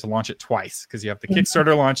actually get to launch it twice, because you have the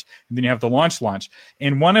Kickstarter launch and then you have the launch.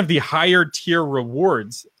 And one of the higher tier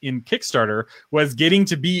rewards in Kickstarter was getting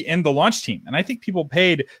to be in the launch team. And I think people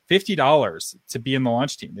paid $50 to be in the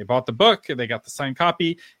launch team. They bought the book, they got the signed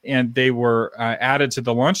copy, and they were added to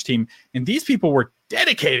the launch team. And these people were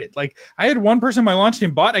dedicated. Like, I had one person in my launch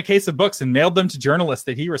team bought a case of books and mailed them to journalists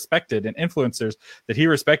that he respected and influencers that he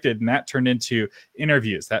respected. And that turned into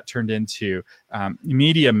interviews, that turned into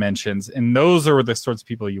media mentions. And those are the sorts of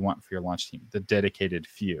people you want for your launch team, the dedicated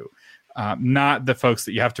few, not the folks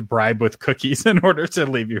that you have to bribe with cookies in order to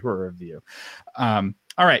leave you a review. All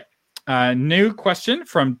right. New question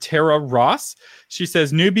from Tara Ross. She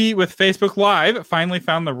says, newbie with Facebook Live, finally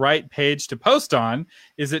found the right page to post on.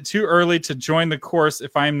 Is it too early to join the course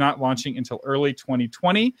if I'm not launching until early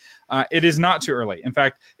 2020? It is not too early. In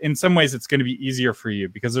fact, in some ways, it's going to be easier for you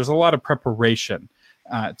because there's a lot of preparation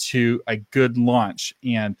to a good launch.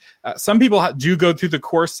 And some people do go through the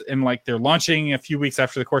course and like they're launching a few weeks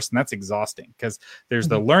after the course, and that's exhausting because there's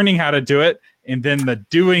the learning how to do it and then the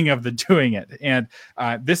doing of the doing it. And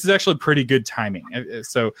this is actually pretty good timing.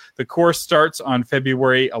 So the course starts on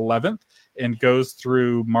February 11th and goes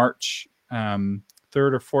through March 3rd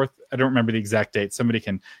or 4th. I don't remember the exact date. Somebody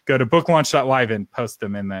can go to booklaunch.live and post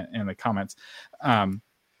them in the comments.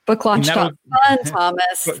 Booklaunch.fun,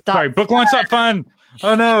 Thomas. Sorry, booklaunch.fun.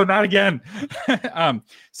 Oh no, not again.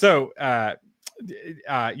 So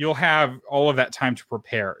you'll have all of that time to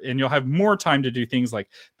prepare, and you'll have more time to do things like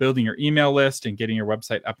building your email list and getting your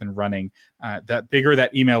website up and running. That bigger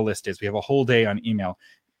that email list is, we have a whole day on email.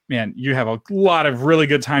 Man, you have a lot of really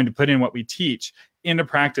good time to put in what we teach into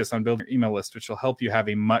practice on building your email list, which will help you have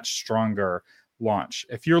a much stronger launch.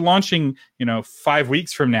 If you're launching, 5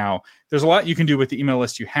 weeks from now, there's a lot you can do with the email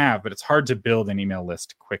list you have, but it's hard to build an email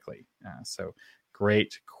list quickly. So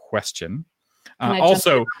great question.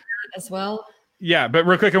 Also, as well. Yeah, but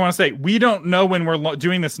real quick, I want to say, we don't know when we're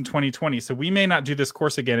doing this in 2020, so we may not do this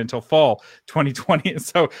course again until fall 2020.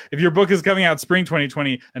 So if your book is coming out spring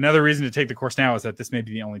 2020, another reason to take the course now is that this may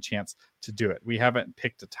be the only chance to do it. We haven't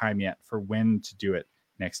picked a time yet for when to do it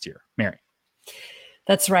next year. Mary.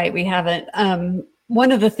 That's right. We haven't.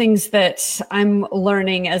 One of the things that I'm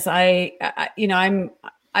learning as I've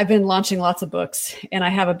been launching lots of books, and I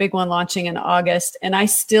have a big one launching in August, and I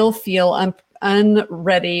still feel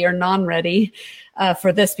unready or non-ready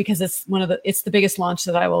for this because it's the biggest launch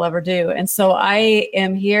that I will ever do. And so I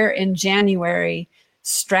am here in January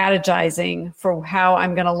strategizing for how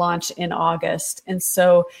I'm going to launch in August. And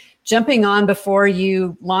so jumping on before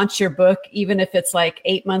you launch your book, even if it's like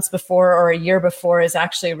 8 months before or a year before, is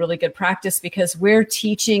actually a really good practice, because we're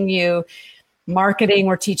teaching you marketing,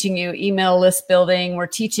 we're teaching you email list building, we're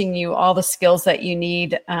teaching you all the skills that you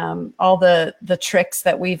need, all the tricks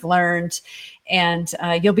that we've learned, and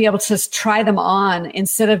you'll be able to try them on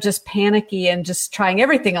instead of just panicky and just trying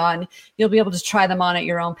everything on. You'll be able to try them on at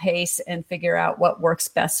your own pace and figure out what works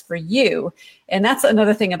best for you. And that's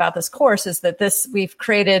another thing about this course, is that we've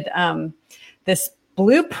created this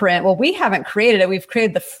blueprint. Well, we haven't created it. We've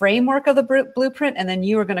created the framework of the blueprint, and then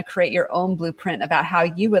you are going to create your own blueprint about how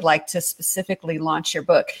you would like to specifically launch your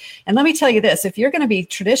book. And let me tell you this, if you're going to be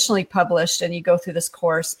traditionally published and you go through this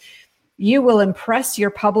course, you will impress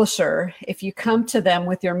your publisher if you come to them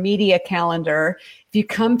with your media calendar, if you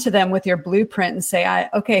come to them with your blueprint and say,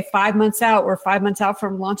 okay, 5 months out, we're 5 months out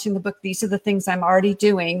from launching the book. These are the things I'm already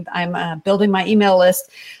doing. I'm building my email list.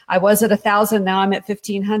 I was at 1,000. Now I'm at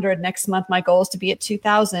 1,500. Next month, my goal is to be at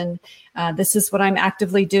 2,000. This is what I'm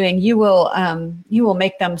actively doing. You will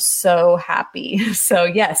make them so happy. So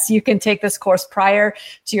yes, you can take this course prior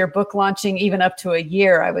to your book launching, even up to a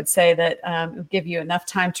year. I would say that it will give you enough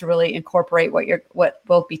time to really incorporate what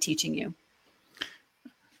we'll be teaching you.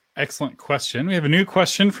 Excellent question. We have a new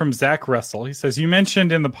question from Zach Russell. He says, you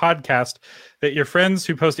mentioned in the podcast that your friends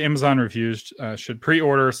who post Amazon reviews should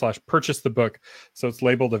pre-order/purchase the book so it's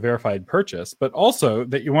labeled a verified purchase, but also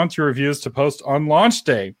that you want your reviews to post on launch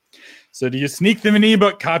day. So do you sneak them an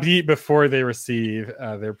ebook copy before they receive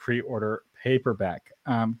their pre-order paperback?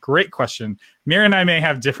 Great question. Mary and I may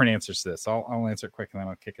have different answers to this. I'll answer it quick and then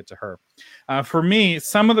I'll kick it to her. For me,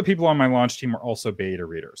 some of the people on my launch team are also beta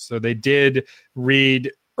readers. So they did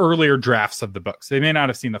read earlier drafts of the books. They may not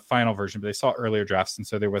have seen the final version, but they saw earlier drafts. And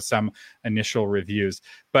so there was some initial reviews.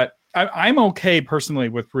 But I'm okay personally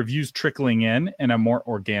with reviews trickling in a more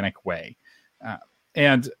organic way.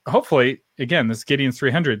 And hopefully, again, this Gideon's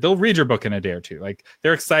 300, they'll read your book in a day or two. Like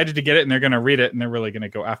they're excited to get it and they're going to read it and they're really going to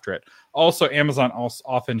go after it. Also, Amazon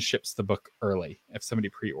often ships the book early if somebody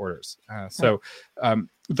pre-orders. So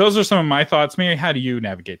those are some of my thoughts. Mary, how do you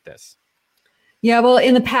navigate this? Yeah, well,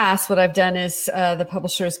 in the past, what I've done is the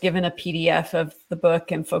publisher has given a PDF of the book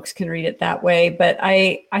and folks can read it that way. But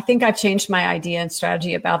I think I've changed my idea and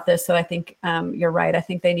strategy about this. So I think you're right. I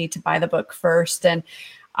think they need to buy the book first. And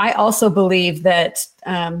I also believe that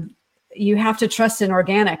you have to trust in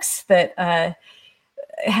organics, that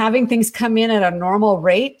having things come in at a normal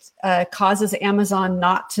rate causes Amazon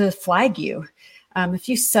not to flag you. If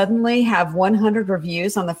you suddenly have 100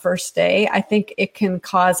 reviews on the first day, I think it can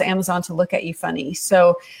cause Amazon to look at you funny.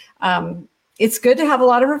 So it's good to have a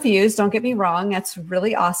lot of reviews. Don't get me wrong. That's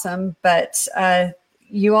really awesome. But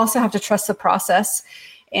you also have to trust the process.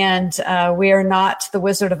 And we are not the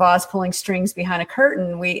Wizard of Oz pulling strings behind a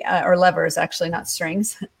curtain. Or levers, actually, not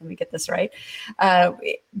strings. Let me get this right.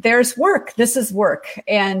 There's work. This is work.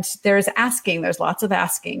 And there's asking. There's lots of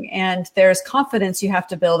asking. And there's confidence you have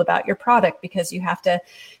to build about your product, because you have to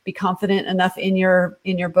be confident enough in your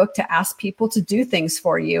book to ask people to do things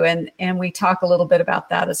for you. And we talk a little bit about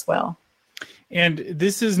that as well. And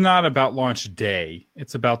this is not about launch day.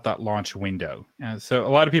 It's about that launch window. So a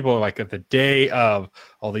lot of people are like, at the day of,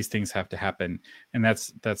 all these things have to happen. And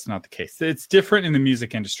that's not the case. It's different in the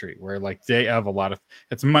music industry, where like day of,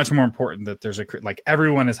 it's much more important that there's like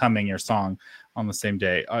everyone is humming your song on the same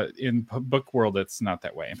day. In book world, it's not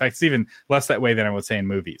that way. In fact, it's even less that way than I would say in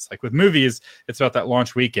movies. Like with movies, it's about that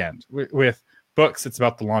launch weekend. With books, it's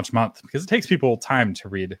about the launch month, because it takes people time to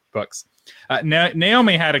read books.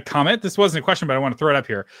 Naomi had a comment. This wasn't a question, but I want to throw it up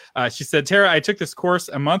here. She said, Tara, I took this course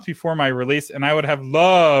a month before my release, and I would have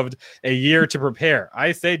loved a year to prepare.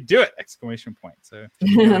 I say, do it! ! So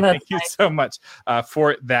thank you so much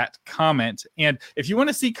for that comment. And if you want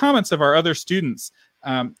to see comments of our other students,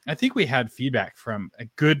 I think we had feedback from a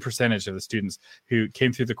good percentage of the students who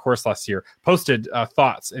came through the course last year, posted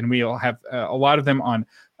thoughts, and we'll have a lot of them on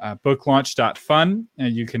booklaunch.fun,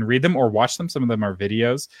 and you can read them or watch them. Some of them are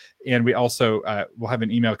videos. And we also will have an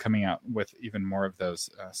email coming out with even more of those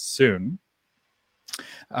soon.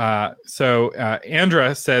 So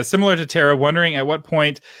Andra says, similar to Tara, wondering at what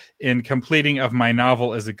point in completing of my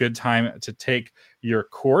novel is a good time to take your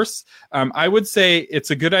course. I would say it's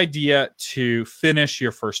a good idea to finish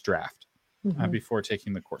your first draft before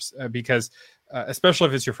taking the course, because especially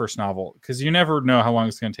if it's your first novel, because you never know how long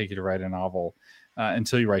it's going to take you to write a novel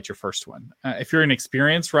until you write your first one. If you're an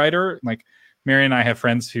experienced writer, like Mary and I have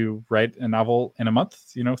friends who write a novel in a month,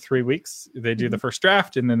 3 weeks. They do the first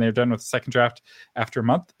draft and then they're done with the second draft after a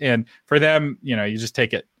month. And for them, you just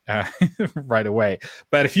take it right away.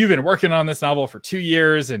 But if you've been working on this novel for 2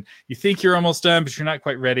 years and you think you're almost done, but you're not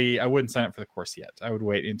quite ready, I wouldn't sign up for the course yet. I would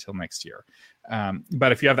wait until next year.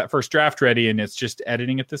 But if you have that first draft ready and it's just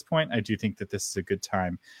editing at this point, I do think that this is a good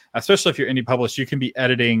time, especially if you're indie published. You can be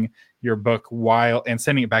editing your book and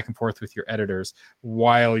sending it back and forth with your editors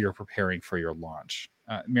while you're preparing for your launch.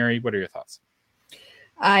 Mary, what are your thoughts?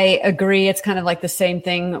 I agree. It's kind of like the same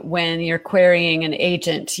thing when you're querying an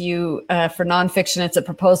agent. For nonfiction, it's a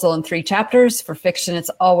proposal in 3 chapters. For fiction,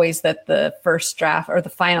 it's always that the first draft or the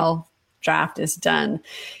final draft is done.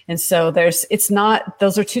 And so those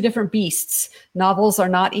are two different beasts. Novels are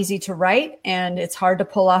not easy to write, and it's hard to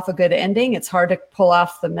pull off a good ending. It's hard to pull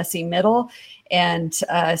off the messy middle. And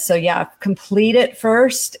complete it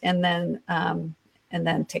first and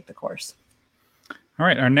then take the course. All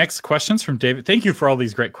right, our next question's from David. Thank you for all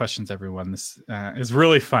these great questions, everyone. This is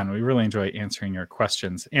really fun. We really enjoy answering your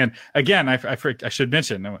questions. And again, I should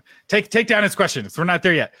mention, take down his questions. We're not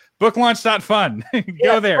there yet. Booklaunch.fun.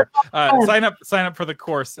 Go there. Sign up for the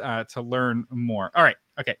course to learn more. All right.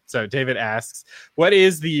 Okay. So David asks, what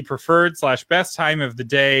is the preferred / best time of the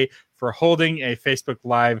day for holding a Facebook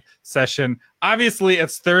Live session? Obviously,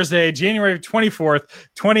 it's Thursday, January 24th,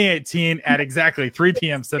 2018 at exactly 3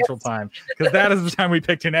 p.m. Central Time, because that is the time we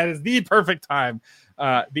picked, and that is the perfect time.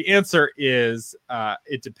 The answer is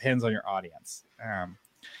it depends on your audience.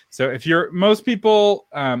 So if most people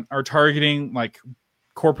are targeting like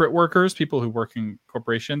corporate workers, people who work in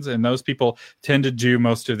corporations, and those people tend to do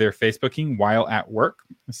most of their Facebooking while at work.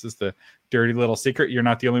 This is the dirty little secret. You're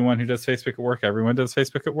not the only one who does Facebook at work. Everyone does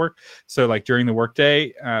Facebook at work. So like during the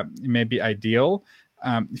workday, it may be ideal.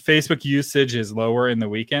 Facebook usage is lower in the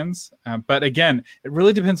weekends. But again, it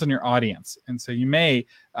really depends on your audience. And so you may,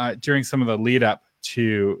 during some of the lead up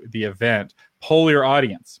to the event, poll your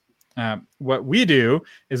audience. What we do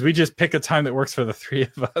is we just pick a time that works for the three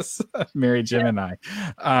of us, Mary, Jim, and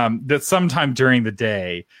I, that's sometime during the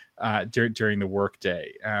day, during the work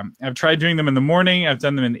day. I've tried doing them in the morning. I've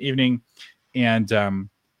done them in the evening, and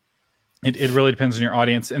it really depends on your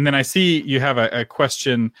audience. And then I see you have a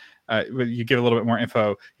question. You give a little bit more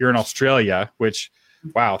info. You're in Australia, which,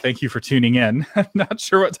 wow, thank you for tuning in. I'm not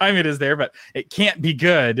sure what time it is there, but it can't be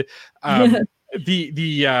good.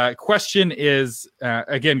 The question is,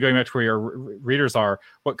 again, going back to where your readers are,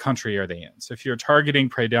 what country are they in? So if you're targeting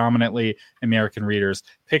predominantly American readers,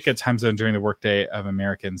 pick a time zone during the workday of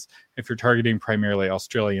Americans. If you're targeting primarily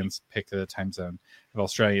Australians, pick the time zone of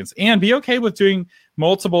Australians. And be okay with doing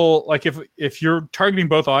multiple, like if you're targeting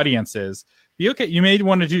both audiences, be okay. You may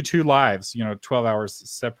want to do 2 lives, 12 hours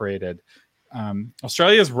separated.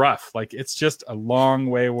 Australia is rough. Like, it's just a long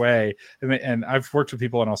way away. And I've worked with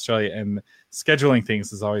people in Australia, and scheduling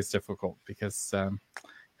things is always difficult because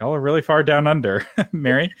y'all are really far down under.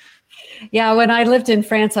 Mary? Yeah, when I lived in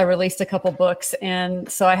France, I released a couple books. And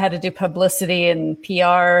so I had to do publicity and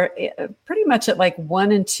PR pretty much at like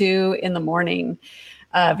 1 and 2 in the morning.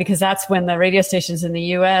 Because that's when the radio stations in the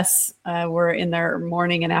U.S. Were in their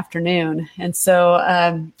morning and afternoon. And so,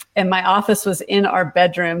 and my office was in our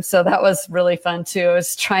bedroom. So that was really fun too. I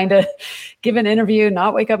was trying to give an interview,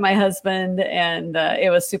 not wake up my husband. And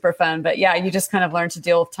it was super fun. But yeah, you just kind of learn to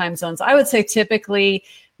deal with time zones. I would say typically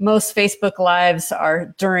most Facebook Lives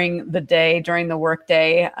are during the day, during the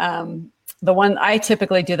workday. The one I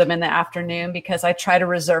typically do them in the afternoon because I try to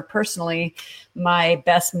reserve personally my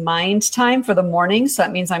best mind time for the morning. So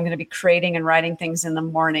that means I'm going to be creating and writing things in the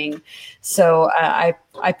morning. So I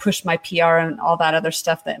push my PR and all that other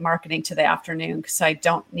stuff, that marketing, to the afternoon because I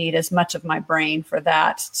don't need as much of my brain for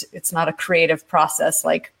that. It's not a creative process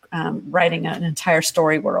like writing an entire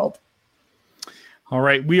story world. All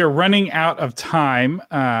right, we are running out of time,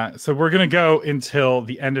 so we're going to go until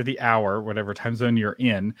the end of the hour, whatever time zone you're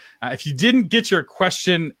in. If you didn't get your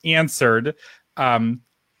question answered, go to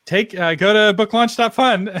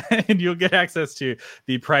booklaunch.fun, and you'll get access to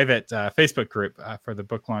the private Facebook group for the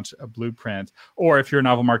Book Launch Blueprint. Or if you're a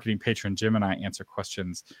novel marketing patron, Jim and I answer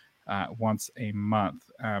questions once a month.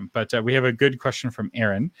 But we have a good question from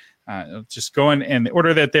Aaron. Just going in the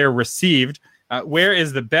order that they're received. Where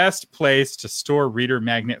is the best place to store reader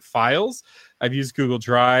magnet files? I've used Google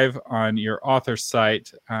Drive on your author site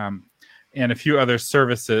and a few other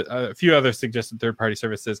services, a few other suggested third-party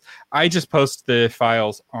services. I just post the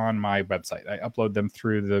files on my website. I upload them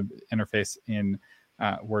through the interface in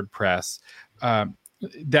WordPress.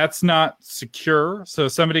 That's not secure, so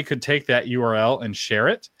somebody could take that URL and share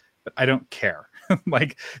it, but I don't care.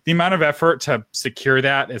 Like, the amount of effort to secure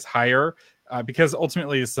that is higher. Because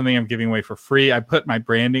ultimately it's something I'm giving away for free. I put my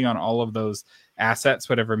branding on all of those assets,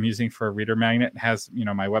 whatever I'm using for a reader magnet. It has,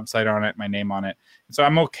 my website on it, my name on it. And so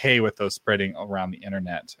I'm okay with those spreading around the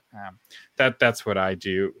internet. That's what I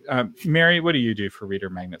do. Mary, what do you do for reader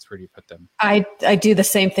magnets? Where do you put them? I do the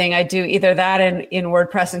same thing. I do either that in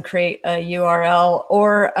WordPress and create a URL,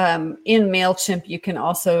 or in MailChimp, you can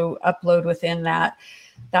also upload within that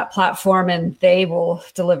platform, and they will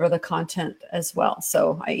deliver the content as well.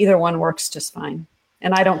 So either one works just fine.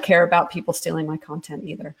 And I don't care about people stealing my content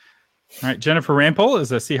either. All right. Jennifer Rampel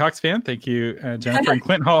is a Seahawks fan. Thank you, Jennifer. And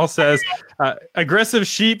Clint Hall says, aggressive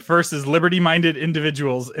sheep versus liberty-minded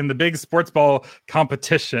individuals in the big sports ball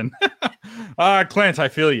competition. Clint, I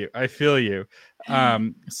feel you.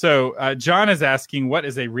 So John is asking, what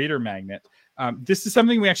is a reader magnet? This is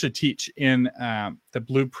something we actually teach in the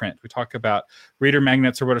Blueprint. We talk about reader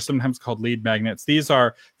magnets, or what are sometimes called lead magnets. These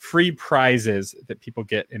are free prizes that people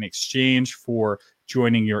get in exchange for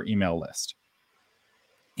joining your email list.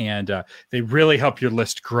 And they really help your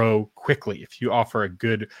list grow quickly if you offer a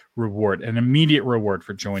good reward, an immediate reward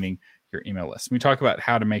for joining your email list. We talk about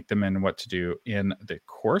how to make them and what to do in the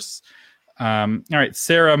course. All right.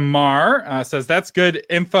 Sarah Marr says, that's good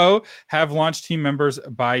info. Have launch team members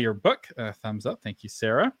buy your book. Thumbs up. Thank you,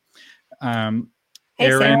 Sarah. Hey, Aaron.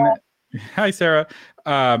 Sarah. Hi, Sarah.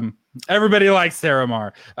 Everybody likes Sarah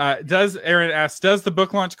Marr. Aaron asks, does the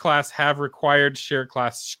book launch class have required share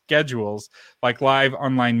class schedules like live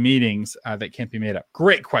online meetings that can't be made up?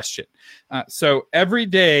 Great question. So every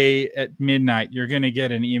day at midnight, you're going to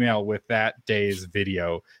get an email with that day's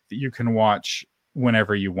video that you can watch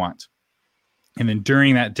whenever you want. And then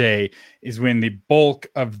during that day is when the bulk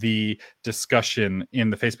of the discussion in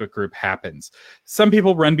the Facebook group happens. Some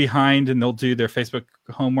people run behind and they'll do their Facebook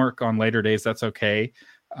homework on later days. That's okay.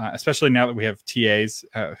 Especially now that we have TAs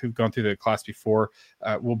who've gone through the class before,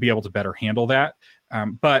 we'll be able to better handle that.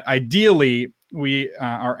 But ideally, we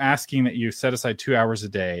are asking that you set aside 2 hours a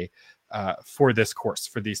day for this course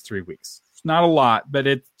for these 3 weeks. It's not a lot, but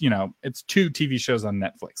it's 2 TV shows on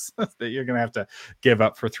Netflix that you're going to have to give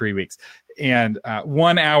up for 3 weeks. And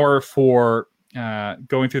 1 hour for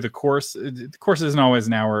going through the course. The course isn't always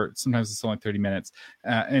an hour. Sometimes it's only 30 minutes.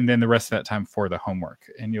 And then the rest of that time for the homework.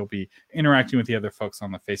 And you'll be interacting with the other folks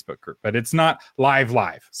on the Facebook group. But it's not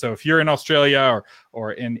live. So if you're in Australia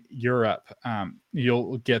or in Europe,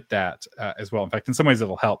 you'll get that as well. In fact, in some ways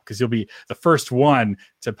it'll help because you'll be the first one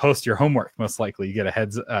to post your homework. Most likely you get a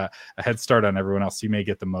head start on everyone else. So you may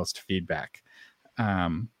get the most feedback.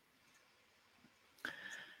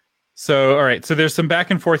 So, all right. So there's some back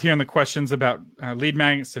and forth here on the questions about lead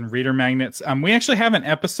magnets and reader magnets. We actually have an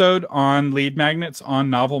episode on lead magnets on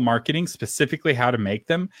novel marketing, specifically how to make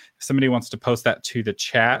them. If somebody wants to post that to the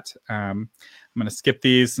chat, I'm going to skip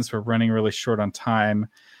these since we're running really short on time.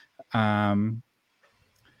 Hey,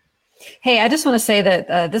 I just want to say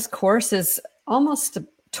that this course is almost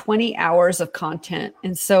 20 hours of content.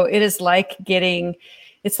 And so it is like going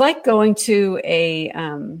to a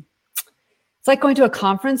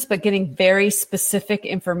conference, but getting very specific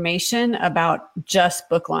information about just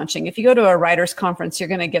book launching. If you go to a writer's conference, you're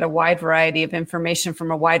going to get a wide variety of information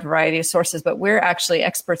from a wide variety of sources, but we're actually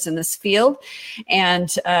experts in this field.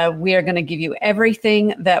 And we are going to give you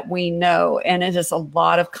everything that we know. And it is a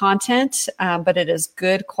lot of content, but it is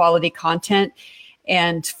good quality content.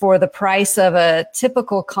 And for the price of a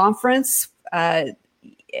typical conference, and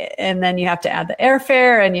then you have to add the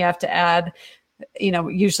airfare and you have to add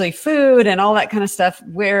usually food and all that kind of stuff.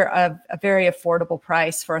 We're a very affordable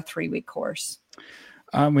price for a 3-week course.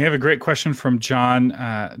 We have a great question from John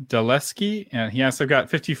Daleski, and he asks, I've got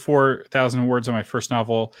 54,000 words on my first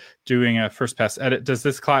novel doing a first pass edit. Does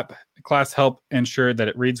this class help ensure that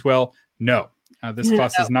it reads well? No. This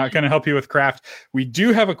class is not going to help you with craft. We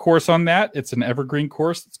do have a course on that. It's an evergreen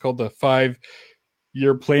course. It's called the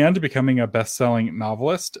 5-Year Plan to Becoming a Best-Selling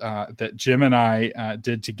Novelist that Jim and I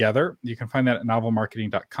did together. You can find that at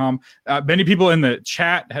novelmarketing.com. Many people in the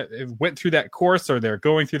chat went through that course or they're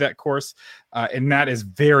going through that course, and that is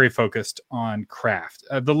very focused on craft.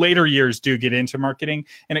 The later years do get into marketing,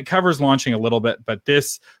 and it covers launching a little bit, but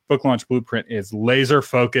this book launch blueprint is laser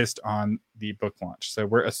focused on the book launch. So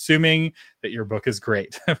we're assuming that your book is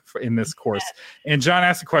great in this course. And John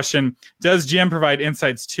asked a question, does Jim provide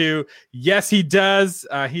insights too? Yes, he does.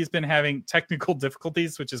 He's been having technical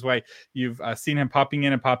difficulties, which is why you've seen him popping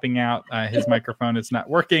in and popping out. His microphone is not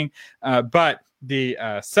working, but the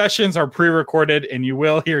sessions are pre-recorded and you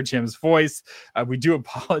will hear Jim's voice. We do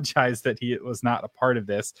apologize that he was not a part of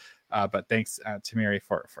this. But thanks to Mary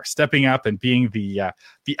for stepping up and being the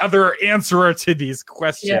other answerer to these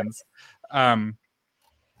questions. Yes.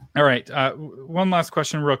 All right. One last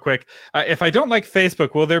question real quick. If I don't like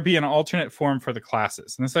Facebook, will there be an alternate forum for the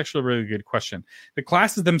classes? And that's actually a really good question. The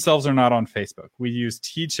classes themselves are not on Facebook. We use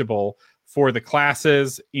Teachable for the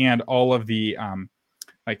classes, and all of the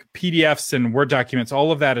like PDFs and Word documents,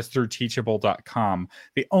 all of that is through teachable.com.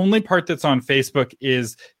 The only part that's on Facebook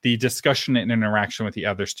is the discussion and interaction with the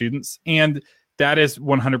other students. And that is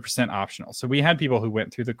 100% optional. So we had people who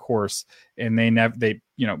went through the course and they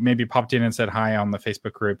maybe popped in and said hi on the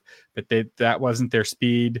Facebook group, but that wasn't their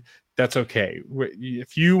speed. That's okay.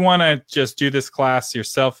 If you want to just do this class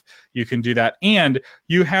yourself, you can do that. And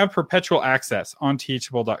you have perpetual access on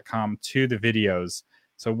teachable.com to the videos.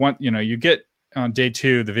 So you get on day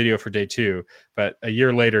 2, the video for day 2, but a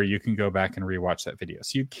year later, you can go back and rewatch that video.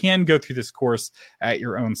 So you can go through this course at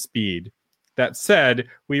your own speed. That said,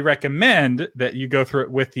 we recommend that you go through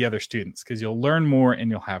it with the other students because you'll learn more and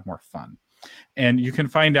you'll have more fun. And you can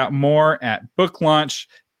find out more at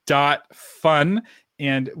booklaunch.fun.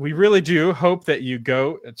 And we really do hope that you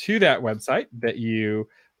go to that website, that you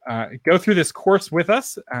go through this course with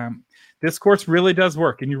us. This course really does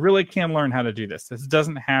work, and you really can learn how to do this. This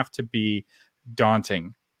doesn't have to be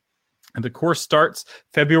daunting. And the course starts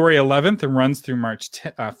February 11th and runs through March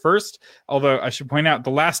 1st. Although I should point out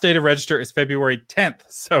the last day to register is February 10th.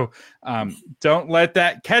 So don't let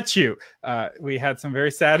that catch you. We had some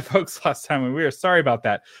very sad folks last time, and we are sorry about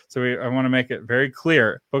that. So I want to make it very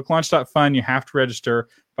clear. Booklaunch.fun, you have to register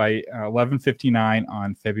by 11:59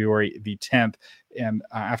 on February the 10th. And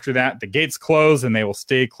after that, the gates close, and they will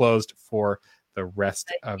stay closed for the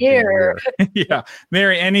rest of the year. Yeah.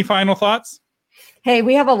 Mary, any final thoughts? Hey,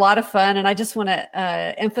 we have a lot of fun, and I just want to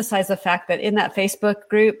emphasize the fact that in that Facebook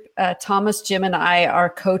group, Thomas, Jim, and I are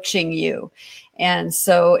coaching you. And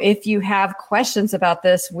so if you have questions about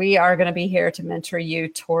this, we are going to be here to mentor you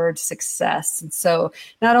toward success. And so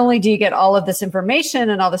not only do you get all of this information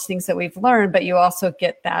and all these things that we've learned, but you also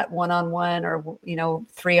get that one-on-one or,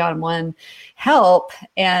 3-on-1 help.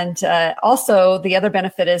 And also the other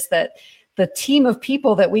benefit is that the team of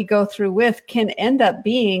people that we go through with can end up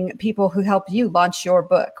being people who help you launch your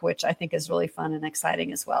book, which I think is really fun and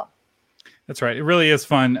exciting as well. That's right. It really is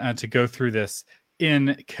fun to go through this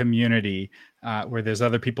in community where there's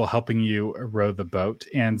other people helping you row the boat.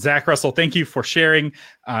 And Zach Russell, thank you for sharing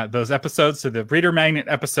those episodes. So the Reader Magnet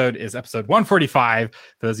episode is episode 145,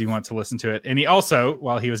 for those of you who want to listen to it. And he also,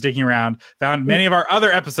 while he was digging around, found many of our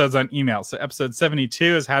other episodes on email. So episode 72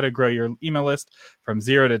 is how to grow your email list from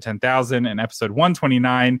 0 to 10,000. And episode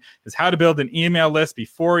 129 is how to build an email list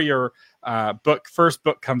before your first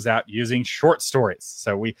book comes out using short stories.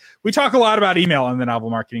 So we talk a lot about email on the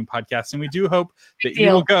Novel Marketing Podcast, and we do hope that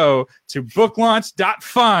you will go to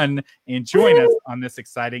booklaunch.fun and join us on this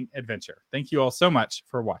exciting adventure. Thank you all so much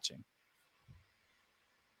for watching.